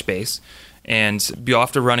 Couchbase, and be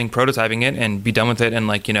off to running prototyping it and be done with it in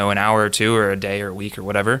an hour or two or a day or a week or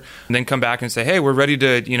whatever. And then come back and say, hey, we're ready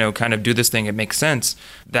to, kind of do this thing. It makes sense.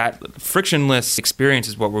 That frictionless experience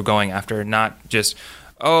is what we're going after, not just,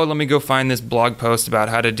 oh, let me go find this blog post about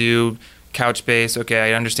how to do Couchbase.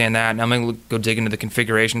 Okay, I understand that. Now I'm going to go dig into the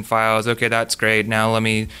configuration files. Okay, that's great. Now let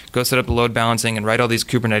me go set up the load balancing and write all these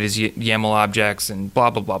Kubernetes YAML objects and blah,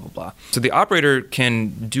 blah, blah, blah, blah. So the operator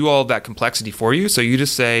can do all of that complexity for you. So you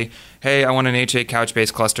just say, hey, I want an HA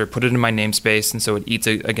Couchbase cluster, put it in my namespace, and so it eats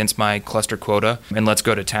against my cluster quota, and let's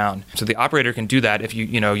go to town. So the operator can do that if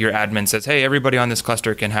your admin says, hey, everybody on this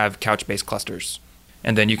cluster can have Couchbase clusters.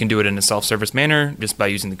 And then you can do it in a self-service manner just by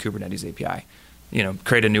using the Kubernetes API.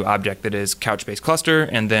 Create a new object that is Couchbase cluster,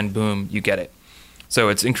 and then boom, you get it. So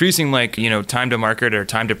it's increasing time to market or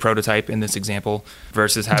time to prototype in this example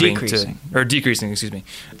versus having decreasing, excuse me.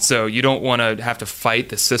 So you don't want to have to fight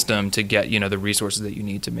the system to get, the resources that you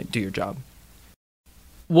need to do your job.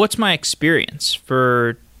 What's my experience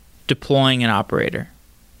for deploying an operator?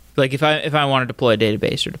 Like if I want to deploy a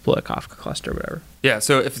database or deploy a Kafka cluster or whatever. Yeah,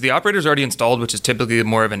 so if the operator is already installed, which is typically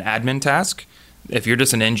more of an admin task, if you're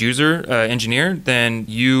just an end user engineer, then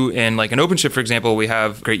you, in an OpenShift, for example, we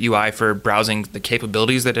have great UI for browsing the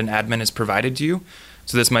capabilities that an admin has provided to you.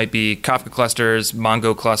 So this might be Kafka clusters,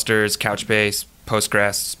 Mongo clusters, Couchbase,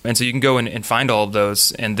 Postgres. And so you can go and find all of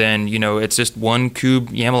those. And then, it's just one kube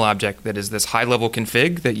YAML object that is this high-level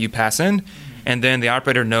config that you pass in. And then the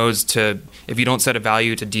operator knows if you don't set a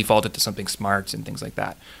value, to default it to something smart and things like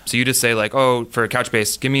that. So you just say for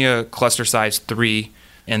Couchbase, give me a cluster size 3.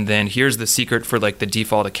 And then here's the secret for the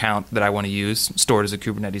default account that I want to use, stored as a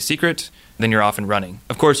Kubernetes secret. Then you're off and running.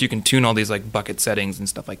 Of course, you can tune all these bucket settings and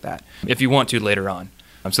stuff like that if you want to later on.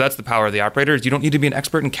 So that's the power of the operator. You don't need to be an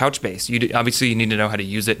expert in Couchbase. Obviously, you need to know how to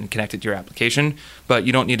use it and connect it to your application, but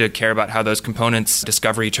you don't need to care about how those components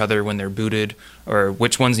discover each other when they're booted or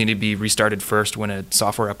which ones need to be restarted first when a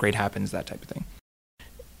software upgrade happens, that type of thing.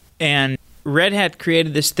 And Red Hat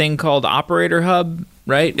created this thing called Operator Hub,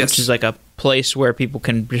 right? Yes. Which is a place where people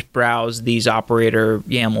can just browse these operator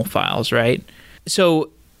YAML files, right? So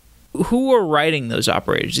who are writing those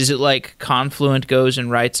operators? Is it Confluent goes and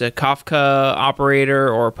writes a Kafka operator,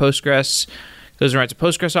 or Postgres goes and writes a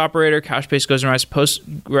Postgres operator, Couchbase goes and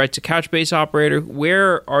writes a Couchbase operator?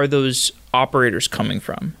 Where are those operators coming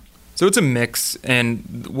from? So it's a mix,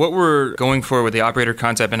 and what we're going for with the operator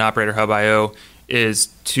concept and Operator Hub IO is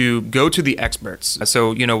to go to the experts.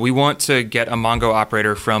 So, we want to get a Mongo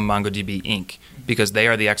operator from MongoDB Inc. because they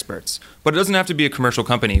are the experts. But it doesn't have to be a commercial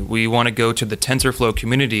company. We want to go to the TensorFlow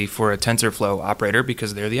community for a TensorFlow operator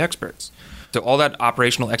because they're the experts. So all that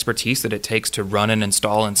operational expertise that it takes to run and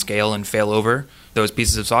install and scale and fail over those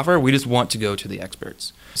pieces of software, we just want to go to the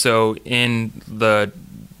experts. So in the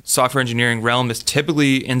software engineering realm, this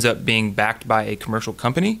typically ends up being backed by a commercial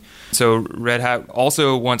company. So Red Hat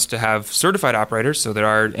also wants to have certified operators so that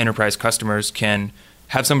our enterprise customers can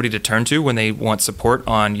have somebody to turn to when they want support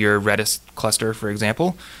on your Redis cluster, for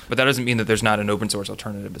example. But that doesn't mean that there's not an open source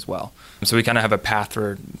alternative as well. So we kind of have a path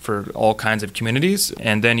for all kinds of communities.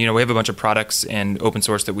 And then, we have a bunch of products and open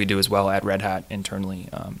source that we do as well at Red Hat internally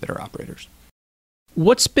that are operators.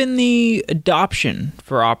 What's been the adoption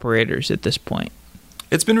for operators at this point?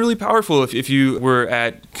 It's been really powerful. If you were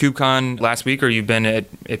at KubeCon last week or you've been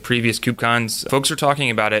at previous KubeCons, folks are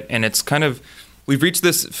talking about it, and it's kind of, we've reached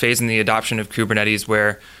this phase in the adoption of Kubernetes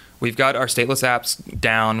where we've got our stateless apps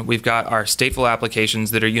down, we've got our stateful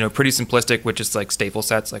applications that are, pretty simplistic, which is like stateful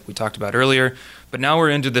sets like we talked about earlier. But now we're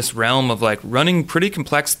into this realm of like running pretty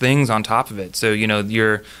complex things on top of it. So,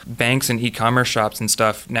 your banks and e-commerce shops and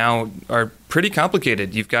stuff now are pretty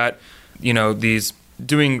complicated. You've got, these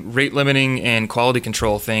doing rate limiting and quality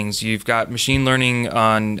control things. You've got machine learning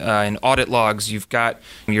on in audit logs. You've got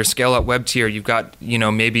your scale up web tier. You've got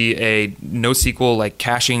maybe a NoSQL like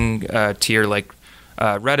caching tier like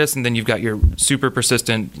Redis, and then you've got your super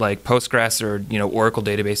persistent like Postgres or Oracle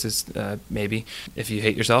databases maybe if you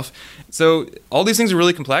hate yourself. So all these things are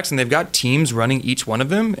really complex, and they've got teams running each one of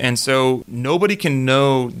them, and so nobody can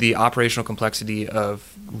know the operational complexity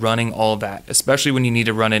of running all of that, especially when you need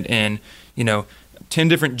to run it in 10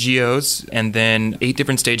 different geos and then 8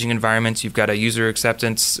 different staging environments. You've got a user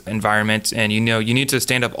acceptance environment, and you need to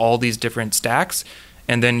stand up all these different stacks.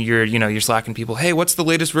 And then you're slacking people, hey, what's the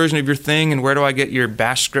latest version of your thing, and where do I get your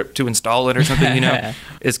bash script to install it or something?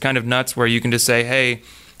 It's kind of nuts where you can just say, hey,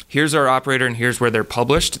 here's our operator and here's where they're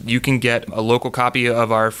published. You can get a local copy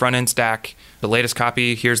of our front end stack, the latest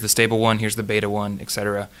copy, here's the stable one, here's the beta one,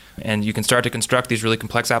 etc. And you can start to construct these really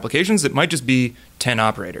complex applications that might just be 10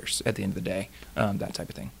 operators at the end of the day, that type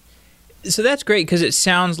of thing. So that's great, because it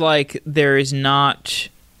sounds like there is not,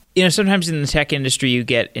 sometimes in the tech industry you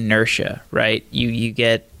get inertia, right? You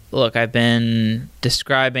get, look, I've been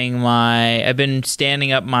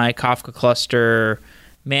standing up my Kafka cluster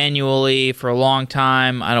manually for a long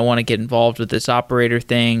time. I don't want to get involved with this operator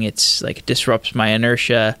thing. It's like it disrupts my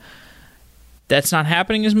inertia. That's not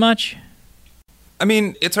happening as much? I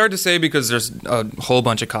mean, it's hard to say because there's a whole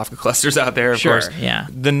bunch of Kafka clusters out there, of course. Yeah.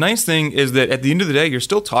 The nice thing is that at the end of the day, you're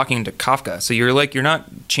still talking to Kafka. So you're not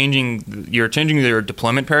changing your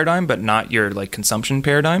deployment paradigm, but not your like consumption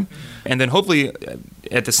paradigm. And then hopefully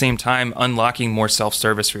at the same time, unlocking more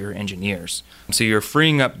self-service for your engineers. So you're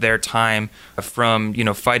freeing up their time from,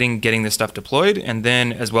 fighting getting this stuff deployed, and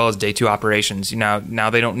then as well as day 2 operations. Now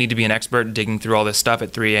they don't need to be an expert digging through all this stuff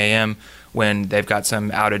at 3 a.m. when they've got some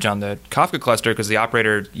outage on the Kafka cluster, because the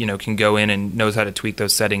operator, can go in and knows how to tweak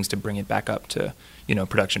those settings to bring it back up to,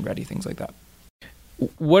 production ready, things like that.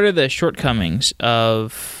 What are the shortcomings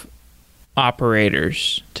of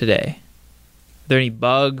operators today? Are there any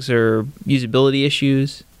bugs or usability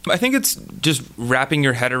issues? I think it's just wrapping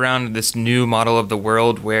your head around this new model of the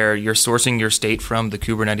world where you're sourcing your state from the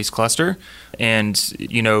Kubernetes cluster, and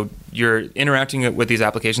you're interacting with these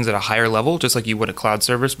applications at a higher level, just like you would a cloud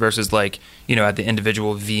service, versus like at the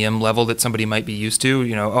individual VM level that somebody might be used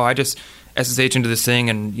to. I just SSH into this thing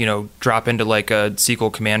and drop into like a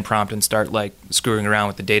SQL command prompt and start like screwing around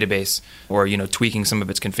with the database or tweaking some of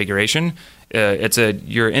its configuration.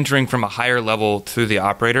 You're entering from a higher level through the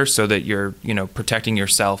operator so that you're protecting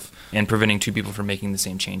yourself and preventing 2 people from making the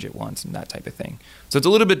same change at once and that type of thing. So it's a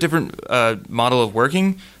little bit different model of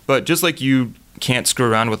working, but just like you can't screw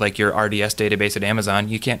around with like your RDS database at Amazon,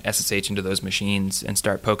 you can't SSH into those machines and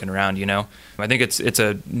start poking around. I think it's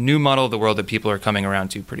a new model of the world that people are coming around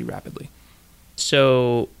to pretty rapidly.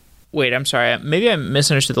 So, wait, I'm sorry. Maybe I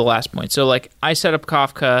misunderstood the last point. So, like, I set up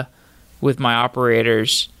Kafka with my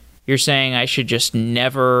operators. You're saying I should just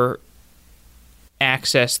never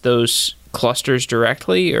access those clusters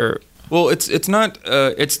directly, or? Well, it's not.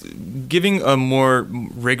 It's giving a more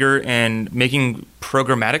rigor and making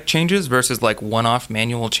programmatic changes versus like one-off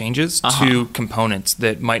manual changes to components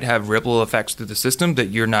that might have ripple effects through the system that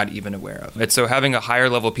you're not even aware of. It's so having a higher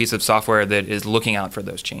level piece of software that is looking out for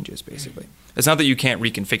those changes, basically. It's not that you can't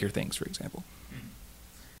reconfigure things, for example.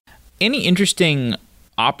 Any interesting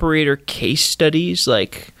operator case studies?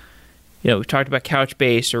 Like, we talked about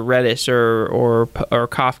Couchbase or Redis or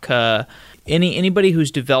Kafka. Anybody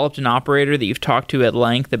who's developed an operator that you've talked to at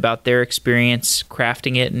length about their experience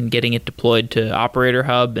crafting it and getting it deployed to Operator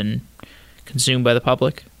Hub and consumed by the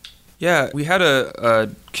public? Yeah, we had a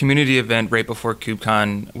community event right before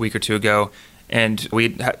KubeCon a week or 2 ago, and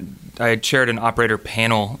I had chaired an operator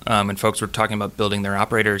panel, and folks were talking about building their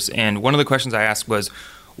operators. And one of the questions I asked was,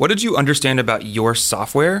 what did you understand about your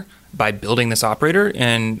software by building this operator?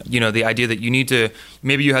 And, the idea that you need to,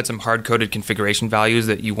 maybe you had some hard-coded configuration values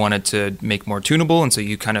that you wanted to make more tunable, and so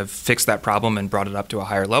you kind of fixed that problem and brought it up to a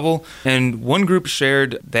higher level. And one group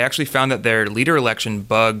shared, they actually found that their leader election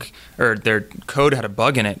bug, or their code had a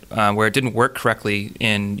bug in it where it didn't work correctly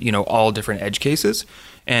in, all different edge cases.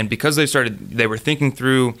 And because they were thinking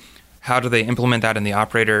through how do they implement that in the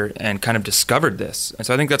operator and kind of discovered this. And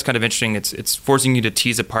so I think that's kind of interesting. It's forcing you to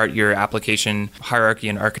tease apart your application hierarchy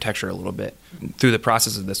and architecture a little bit through the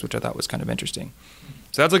process of this, which I thought was kind of interesting.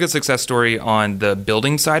 So that's like a success story on the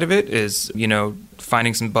building side of it is,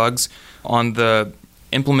 finding some bugs. On the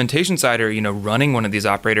implementation side or, running one of these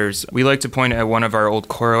operators, we like to point at one of our old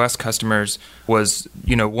CoreOS customers was,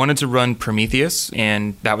 wanted to run Prometheus,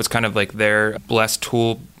 and that was kind of like their blessed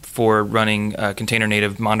tool for running container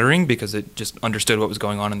native monitoring because it just understood what was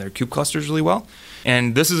going on in their kube clusters really well.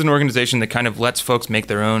 And this is an organization that kind of lets folks make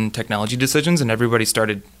their own technology decisions, and everybody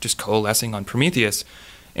started just coalescing on Prometheus.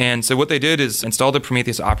 And so what they did is install the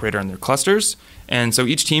Prometheus operator on their clusters. And so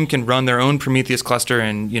each team can run their own Prometheus cluster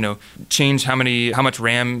and, change how much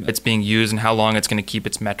RAM it's being used and how long it's going to keep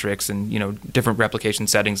its metrics and, different replication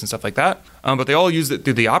settings and stuff like that. But they all used it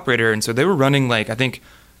through the operator. And so they were running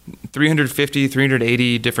 350,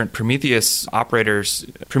 380 different Prometheus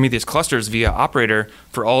clusters via operator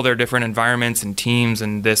for all their different environments and teams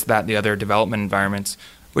and this, that, the other development environments,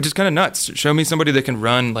 which is kind of nuts. Show me somebody that can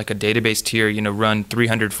run like a database tier, run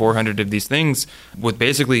 300, 400 of these things with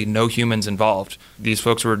basically no humans involved. These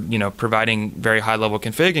folks were, providing very high level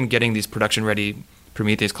config and getting these production ready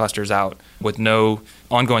Prometheus clusters out with no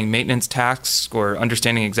ongoing maintenance tasks or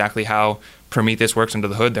understanding exactly how Prometheus works under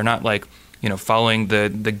the hood. They're not following the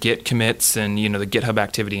Git commits and, the GitHub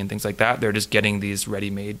activity and things like that. They're just getting these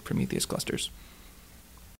ready-made Prometheus clusters.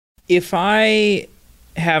 If I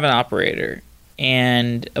have an operator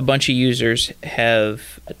and a bunch of users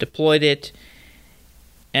have deployed it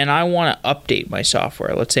and I want to update my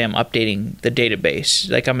software, let's say I'm updating the database.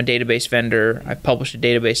 Like I'm a database vendor. I've published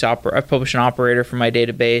an operator for my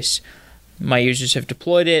database. My users have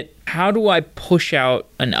deployed it. How do I push out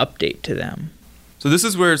an update to them? So this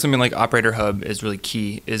is where something like Operator Hub is really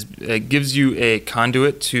key. It gives you a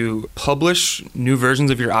conduit to publish new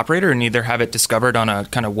versions of your operator and either have it discovered on a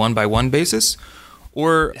kind of one-by-one basis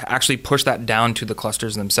or actually push that down to the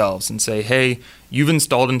clusters themselves and say, hey, you've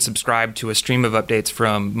installed and subscribed to a stream of updates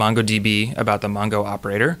from MongoDB about the Mongo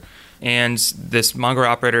operator. And this Mongo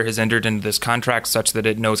operator has entered into this contract such that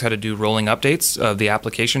it knows how to do rolling updates of the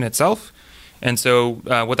application itself. And so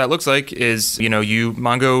what that looks like is,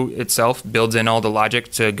 Mongo itself builds in all the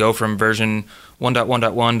logic to go from version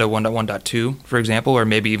 1.1.1 to 1.1.2, for example, or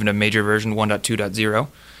maybe even a major version 1.2.0,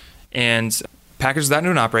 and packages that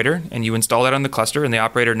into an operator, and you install that on the cluster, and the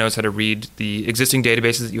operator knows how to read the existing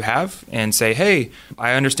databases that you have and say, hey,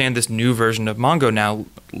 I understand this new version of Mongo now,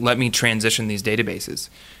 let me transition these databases.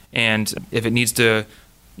 And if it needs to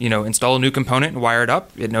install a new component and wire it up,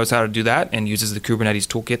 it knows how to do that and uses the Kubernetes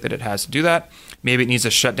toolkit that it has to do that. Maybe it needs to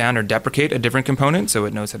shut down or deprecate a different component, so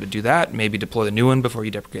it knows how to do that. Maybe deploy the new one before you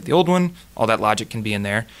deprecate the old one. All that logic can be in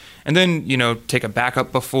there. And then, take a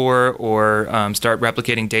backup before or start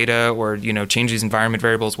replicating data or, change these environment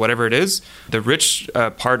variables, whatever it is. The rich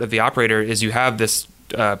part of the operator is you have this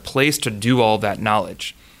place to do all that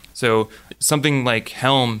knowledge. So something like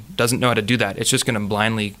Helm doesn't know how to do that. It's just going to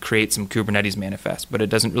blindly create some Kubernetes manifest, but it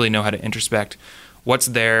doesn't really know how to introspect what's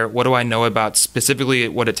there, what do I know about specifically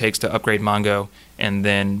what it takes to upgrade Mongo, and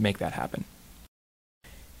then make that happen.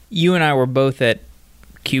 You and I were both at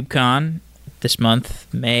KubeCon this month,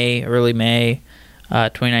 early May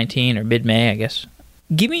 2019, or mid-May, I guess.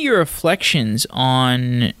 Give me your reflections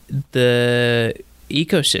on the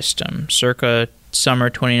ecosystem circa summer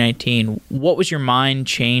 2019. What was your mind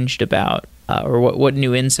changed about, or what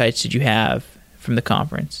new insights did you have from the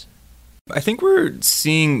conference? I think we're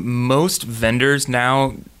seeing most vendors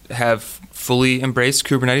now have fully embraced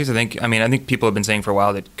Kubernetes. I think people have been saying for a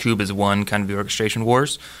while that Kube has won kind of the orchestration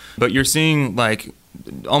wars, but you're seeing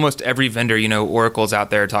almost every vendor, Oracle's out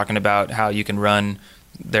there talking about how you can run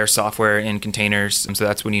their software in containers, and so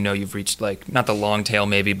that's when you've reached not the long tail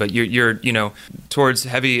maybe, but you're towards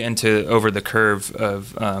heavy into over the curve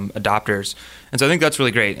of adopters, and so I think that's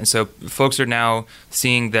really great. And so folks are now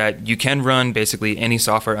seeing that you can run basically any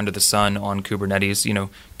software under the sun on Kubernetes.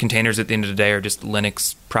 Containers at the end of the day are just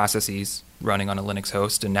Linux processes running on a Linux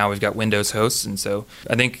host, and now we've got Windows hosts, and so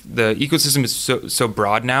I think the ecosystem is so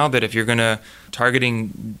broad now that if you're going to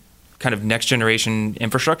targeting kind of next generation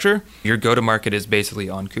infrastructure, your go-to-market is basically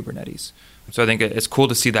on Kubernetes. So I think it's cool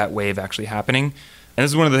to see that wave actually happening. And this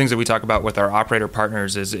is one of the things that we talk about with our operator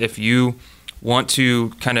partners is if you want to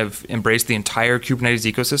kind of embrace the entire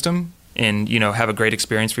Kubernetes ecosystem and, have a great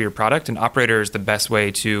experience for your product, an operator is the best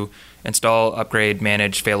way to install, upgrade,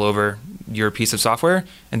 manage, failover your piece of software,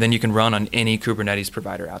 and then you can run on any Kubernetes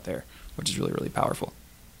provider out there, which is really, really powerful.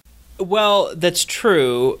 Well, that's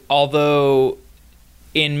true, although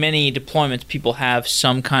in many deployments, people have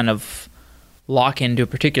some kind of lock into a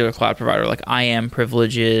particular cloud provider, like IAM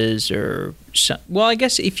privileges or well, I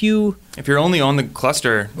guess if you're only on the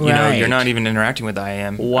cluster, right. You're not even interacting with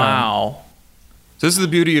IAM. Wow. So this is the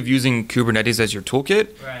beauty of using Kubernetes as your toolkit.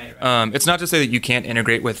 Right. It's not to say that you can't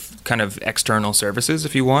integrate with kind of external services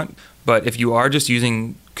if you want, but if you are just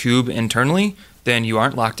using Kube internally, then you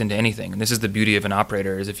aren't locked into anything. And this is the beauty of an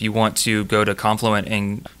operator, is if you want to go to Confluent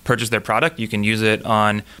and purchase their product, you can use it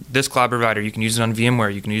on this cloud provider, you can use it on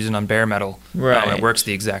VMware, you can use it on bare metal. Right. It works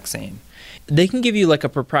the exact same. They can give you like a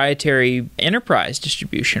proprietary enterprise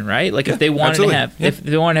distribution, right? Like if they wanted absolutely. to have if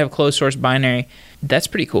they want to have closed source binary, that's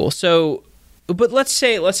pretty cool. So, but let's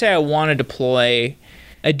say I want to deploy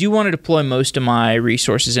most of my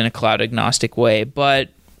resources in a cloud agnostic way, but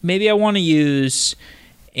maybe I want to use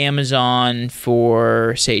Amazon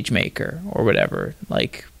for SageMaker or whatever,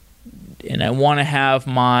 and I want to have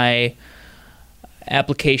my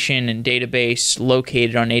application and database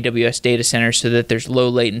located on AWS data centers so that there's low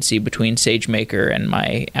latency between SageMaker and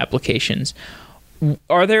my applications.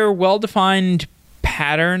 Are there well-defined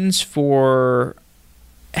patterns for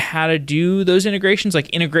how to do those integrations, like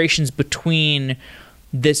integrations between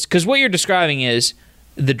this? Because what you're describing is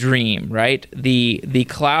the dream, right? The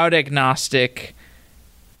cloud agnostic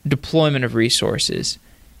deployment of resources.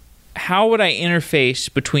 How would I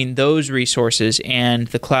interface between those resources and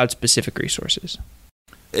the cloud-specific resources?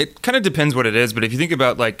 It kind of depends what it is, but if you think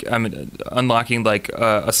about unlocking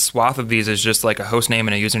a swath of these is just like a host name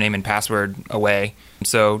and a username and password away.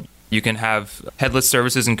 So you can have headless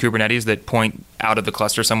services in Kubernetes that point out of the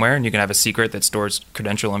cluster somewhere, and you can have a secret that stores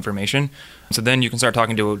credential information. So then you can start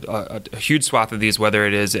talking to a huge swath of these, whether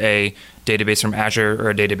it is a database from Azure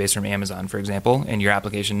or a database from Amazon, for example, and your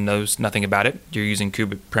application knows nothing about it. You're using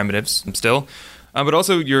Kube primitives still. But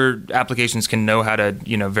also your applications can know how to,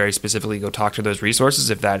 very specifically go talk to those resources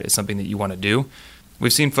if that is something that you want to do.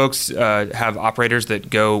 We've seen folks have operators that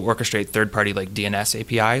go orchestrate third-party DNS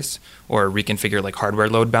APIs or reconfigure hardware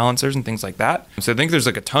load balancers and things like that. So I think there's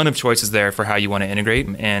a ton of choices there for how you want to integrate.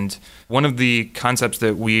 And one of the concepts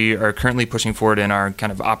that we are currently pushing forward in our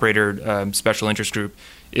kind of operator special interest group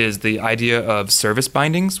is the idea of service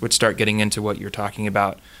bindings, which start getting into what you're talking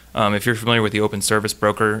about. If you're familiar with the Open Service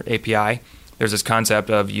Broker API, there's this concept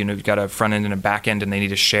of, you've got a front end and a back end, and they need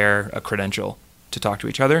to share a credential to talk to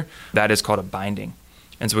each other. That is called a binding.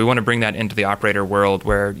 And so we want to bring that into the operator world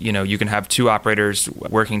where, you can have two operators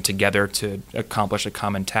working together to accomplish a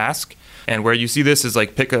common task. And where you see this is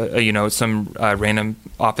pick some random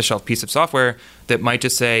off-the-shelf piece of software that might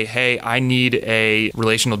just say, hey, I need a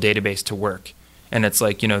relational database to work. And it's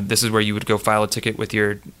this is where you would go file a ticket with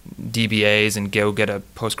your DBAs and go get a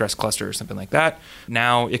Postgres cluster or something like that.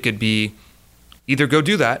 Now it could be either go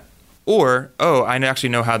do that, or, I actually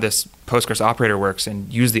know how this Postgres operator works,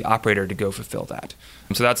 and use the operator to go fulfill that.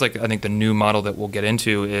 So that's I think the new model that we'll get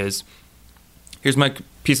into is, here's my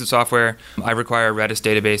piece of software. I require a Redis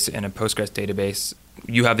database and a Postgres database.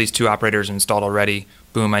 You have these two operators installed already.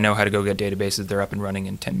 Boom, I know how to go get databases. They're up and running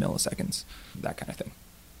in 10 milliseconds, that kind of thing.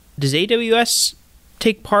 Does AWS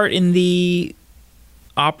take part in the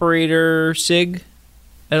operator SIG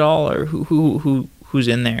at all, or who's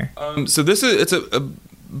in there? So it's a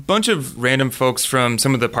bunch of random folks from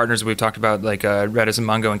some of the partners we've talked about, like Redis and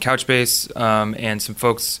Mongo and Couchbase, and some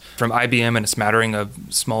folks from IBM and a smattering of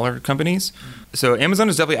smaller companies. So Amazon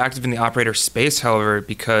is definitely active in the operator space, however,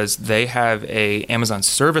 because they have a Amazon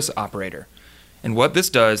service operator. And what this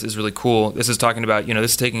does is really cool. This is talking about,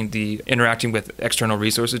 this is taking the interacting with external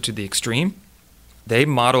resources to the extreme. They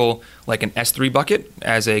model an S3 bucket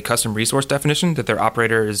as a custom resource definition that their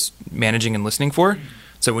operator is managing and listening for.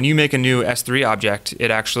 So when you make a new S3 object,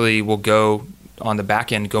 it actually will go on the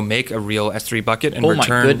back end, go make a real S3 bucket and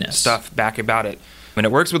return stuff back about it. And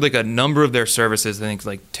it works with a number of their services, I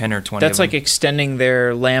think 10 or 20 That's of them. Extending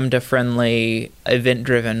their Lambda-friendly,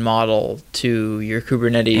 event-driven model to your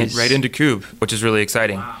Kubernetes. And right into Kube, which is really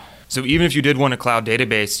exciting. Wow. So even if you did want a cloud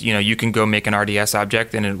database, you can go make an RDS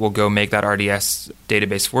object, and it will go make that RDS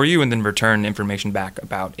database for you and then return information back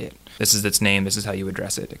about it. This is its name, this is how you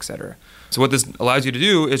address it, etc. So what this allows you to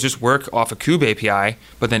do is just work off a Kube API,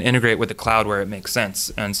 but then integrate with the cloud where it makes sense.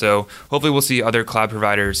 And so hopefully we'll see other cloud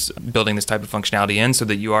providers building this type of functionality in, so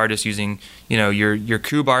that you are just using, your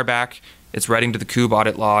Kube RBAC, it's writing to the Kube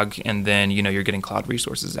audit log, and then, you're getting cloud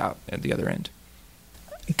resources out at the other end.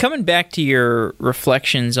 Coming back to your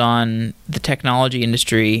reflections on the technology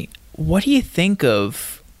industry, what do you think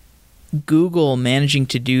of Google managing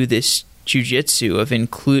to do this jujitsu of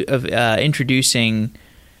introducing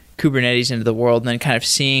Kubernetes into the world and then kind of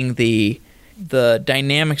seeing the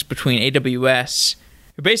dynamics between AWS?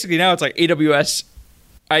 Basically now it's like AWS.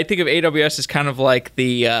 I think of AWS as kind of like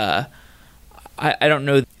the I don't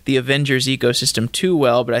know the Avengers ecosystem too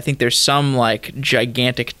well, but I think there's some like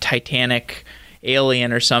gigantic Titanic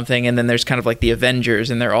alien or something, and then there's kind of like the Avengers,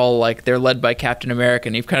 and they're led by Captain America,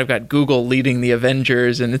 and you've kind of got Google leading the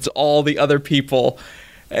Avengers, and it's all the other people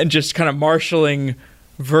and just kind of marshaling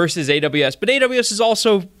versus AWS. But AWS is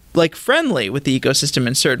also like friendly with the ecosystem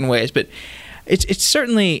in certain ways, but it's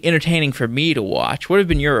certainly entertaining for me to watch. What have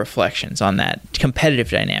been your reflections on that competitive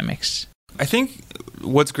dynamics? I think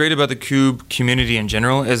what's great about the Kube community in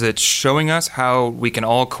general is it's showing us how we can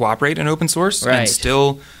all cooperate in open source and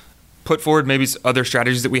still put forward maybe other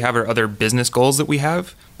strategies that we have or other business goals that we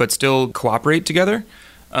have, but still cooperate together.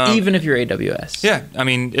 Even if you're AWS. Yeah. I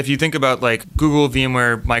mean, if you think about like Google,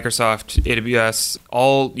 VMware, Microsoft, AWS,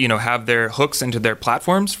 all, have their hooks into their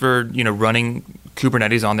platforms for, running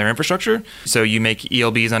Kubernetes on their infrastructure. So you make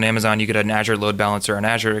ELBs on Amazon, you get an Azure load balancer on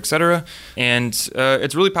Azure, et cetera. And it's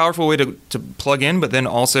a really powerful way to plug in, but then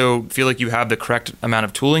also feel like you have the correct amount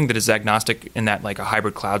of tooling that is agnostic in that like a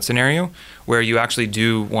hybrid cloud scenario where you actually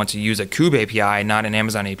do want to use a Kube API, not an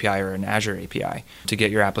Amazon API or an Azure API to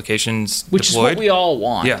get your applications Which deployed. Is what we all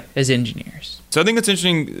want as engineers. So I think it's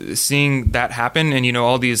interesting seeing that happen, and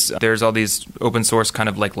there's all these open source kind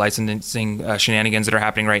of like licensing shenanigans that are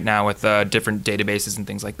happening right now with different databases and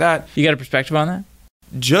things like that. You got a perspective on that?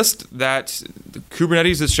 Just that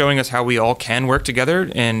Kubernetes is showing us how we all can work together,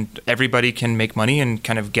 and everybody can make money and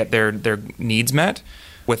kind of get their needs met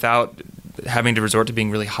without having to resort to being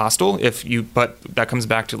really hostile. But that comes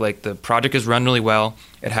back to like the project is run really well.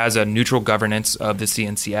 It has a neutral governance of the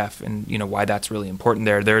CNCF, and why that's really important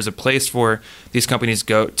there. There's a place for these companies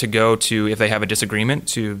go to if they have a disagreement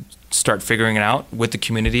to start figuring it out with the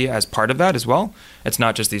community as part of that as well. It's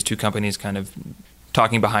not just these two companies kind of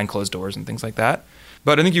talking behind closed doors and things like that.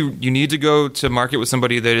 But I think you need to go to market with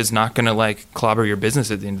somebody that is not going to like clobber your business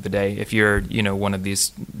at the end of the day if you're, one of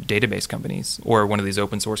these database companies or one of these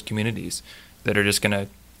open source communities that are just going to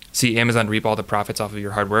see Amazon reap all the profits off of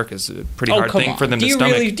your hard work is a pretty hard thing for them to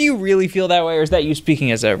stomach. Do you really feel that way, or is that you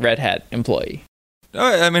speaking as a Red Hat employee?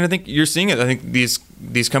 I mean, I think you're seeing it. I think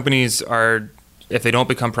these companies are, if they don't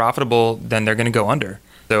become profitable, then they're going to go under.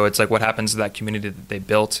 So it's like, what happens to that community that they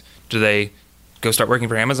built? Do they go start working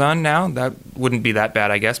for Amazon now? That wouldn't be that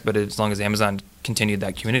bad, I guess, but as long as Amazon continued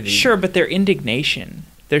that community. Sure, but their indignation,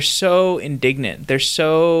 they're so indignant. They're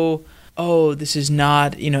so, this is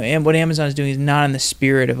not, and what Amazon is doing is not in the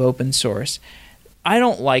spirit of open source. I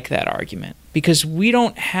don't like that argument because we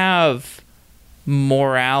don't have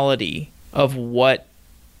morality of what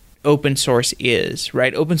open source is,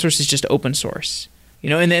 right? Open source is just open source.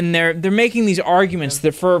 And then they're making these arguments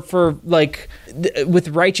that for like with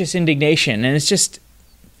righteous indignation, and it's just,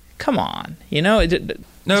 come on, No,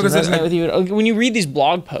 because when you read these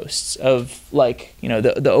blog posts of like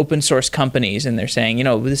the open source companies, and they're saying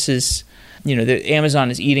this is the Amazon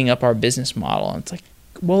is eating up our business model, and it's like,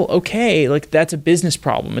 well, okay, like that's a business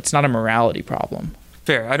problem. It's not a morality problem.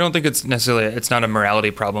 Fair. I don't think it's not a morality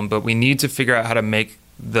problem, but we need to figure out how to make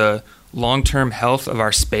the long-term health of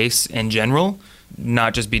our space in general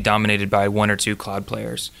not just be dominated by one or two cloud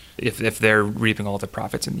players if they're reaping all the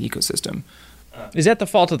profits in the ecosystem. Is that the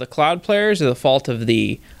fault of the cloud players or the fault of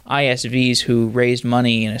the ISVs who raised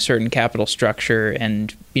money in a certain capital structure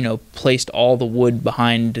and, placed all the wood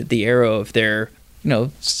behind the arrow of their,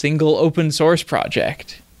 single open source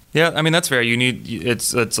project? Yeah, I mean, that's fair.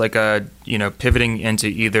 It's like a, pivoting into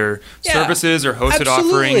either services or hosted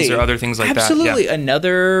offerings or other things like that. Absolutely. Yeah.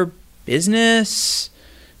 Another business,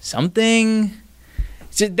 something.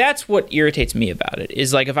 So that's what irritates me about it,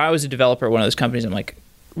 is like if I was a developer at one of those companies, I'm like,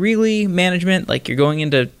 really, management? Like you're going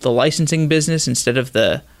into the licensing business instead of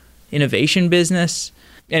the innovation business?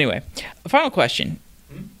 Anyway, a final question.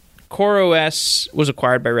 CoreOS was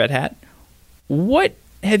acquired by Red Hat. What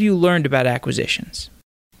have you learned about acquisitions?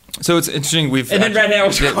 So it's interesting. Then Red Hat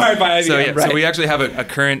was acquired by IBM. So we actually have a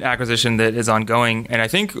current acquisition that is ongoing. And I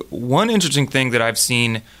think one interesting thing that I've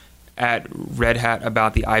seen at Red Hat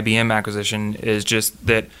about the IBM acquisition is just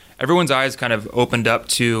that everyone's eyes kind of opened up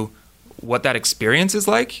to what that experience is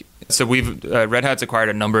like. So Red Hat's acquired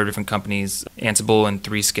a number of different companies, Ansible and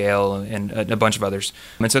 3Scale and a bunch of others.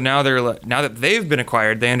 And so now that they've been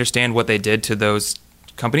acquired, they understand what they did to those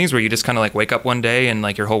companies where you just kind of like wake up one day and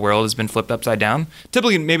like your whole world has been flipped upside down.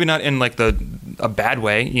 Typically, maybe not in like a bad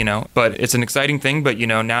way, but it's an exciting thing. But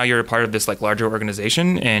now you're a part of this like larger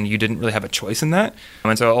organization, and you didn't really have a choice in that.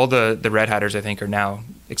 And so all the Red Hatters, I think, are now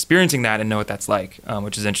experiencing that and know what that's like,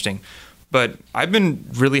 which is interesting. But I've been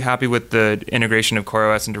really happy with the integration of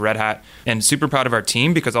CoreOS into Red Hat, and super proud of our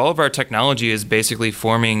team, because all of our technology is basically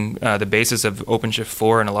forming the basis of OpenShift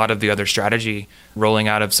 4 and a lot of the other strategy rolling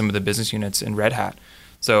out of some of the business units in Red Hat.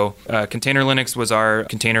 So Container Linux was our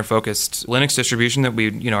container-focused Linux distribution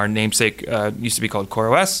that our namesake used to be called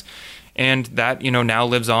CoreOS. And that, now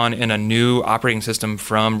lives on in a new operating system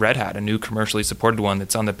from Red Hat, a new commercially supported one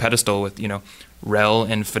that's on the pedestal with, RHEL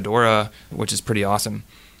and Fedora, which is pretty awesome.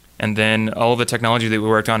 And then all of the technology that we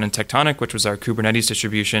worked on in Tectonic, which was our Kubernetes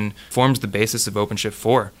distribution, forms the basis of OpenShift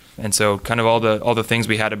 4. And so kind of all the things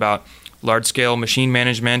we had about large-scale machine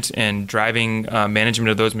management and driving management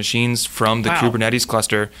of those machines from the Kubernetes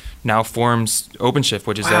cluster now forms OpenShift,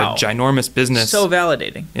 which is a ginormous business. So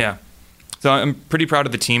validating. Yeah. So I'm pretty proud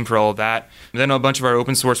of the team for all of that. And then a bunch of our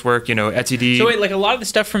open source work, etcd. So wait, like a lot of the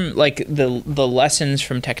stuff from like the lessons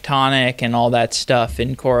from Tectonic and all that stuff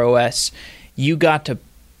in CoreOS, you got to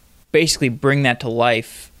basically bring that to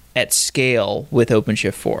life at scale with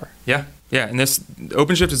OpenShift 4. Yeah. And this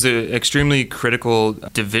OpenShift is an extremely critical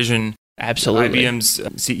division. Absolutely. IBM's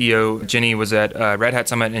CEO, Ginny, was at Red Hat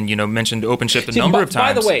Summit and, mentioned OpenShift a number of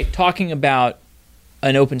times. By the way, talking about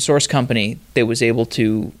an open source company that was able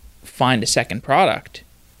to find a second product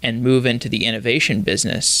and move into the innovation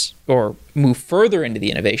business, or move further into the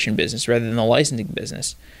innovation business rather than the licensing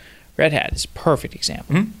business, Red Hat is a perfect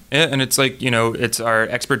example. Mm-hmm. Yeah, and it's like, it's our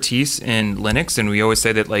expertise in Linux, and we always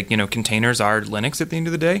say that like, containers are Linux at the end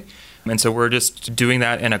of the day. And so we're just doing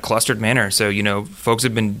that in a clustered manner. So, folks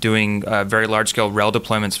have been doing very large-scale RHEL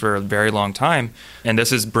deployments for a very long time, and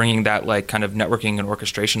this is bringing that like kind of networking and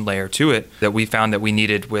orchestration layer to it that we found that we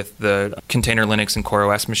needed with the container Linux and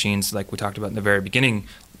CoreOS machines, like we talked about in the very beginning.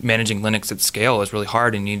 Managing Linux at scale is really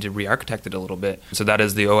hard, and you need to re-architect it a little bit. So that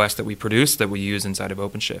is the OS that we produce that we use inside of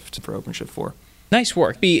OpenShift for OpenShift 4. Nice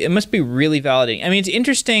work. It must be really validating. I mean, it's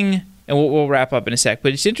interesting, and we'll wrap up in a sec,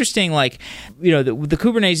 but it's interesting, like, the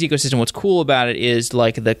Kubernetes ecosystem, what's cool about it is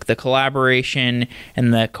like the collaboration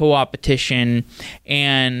and the co-opetition,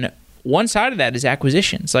 and one side of that is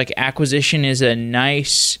acquisitions. Like, acquisition is a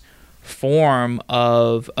nice form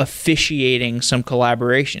of officiating some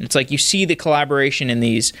collaboration. It's like you see the collaboration in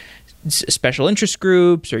these special interest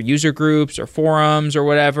groups or user groups or forums or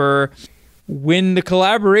whatever. When the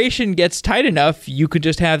collaboration gets tight enough, you could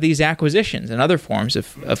just have these acquisitions and other forms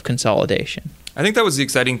of consolidation. I think that was the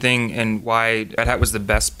exciting thing, and why Red Hat was the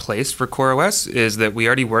best place for CoreOS is that we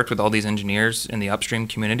already worked with all these engineers in the upstream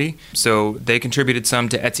community. So they contributed some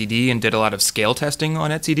to etcd and did a lot of scale testing on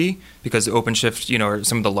etcd, because OpenShift, are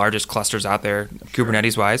some of the largest clusters out there,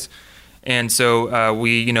 Kubernetes-wise. And so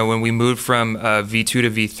when we moved from V2 to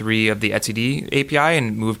V3 of the etcd API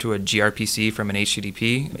and moved to a gRPC from an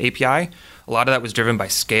HTTP API, a lot of that was driven by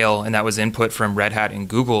scale, and that was input from Red Hat and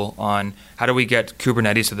Google on how do we get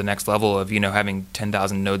Kubernetes to the next level of, having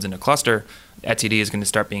 10,000 nodes in a cluster. etcd is going to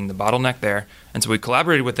start being the bottleneck there. And so we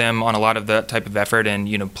collaborated with them on a lot of that type of effort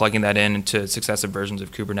and, plugging that in into successive versions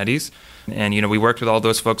of Kubernetes. And, we worked with all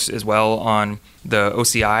those folks as well on the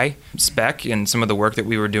OCI spec and some of the work that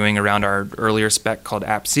we were doing around our earlier spec called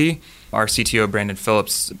AppC. Our CTO, Brandon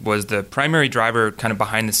Phillips, was the primary driver kind of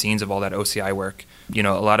behind the scenes of all that OCI work. A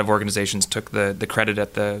lot of organizations took the credit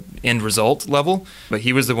at the end result level, but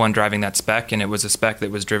he was the one driving that spec, and it was a spec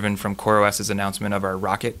that was driven from CoreOS's announcement of our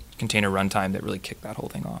Rocket container runtime that really kicked that whole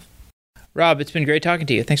thing off. Rob, it's been great talking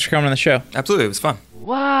to you. Thanks for coming on the show. Absolutely. It was fun.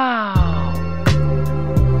 Wow.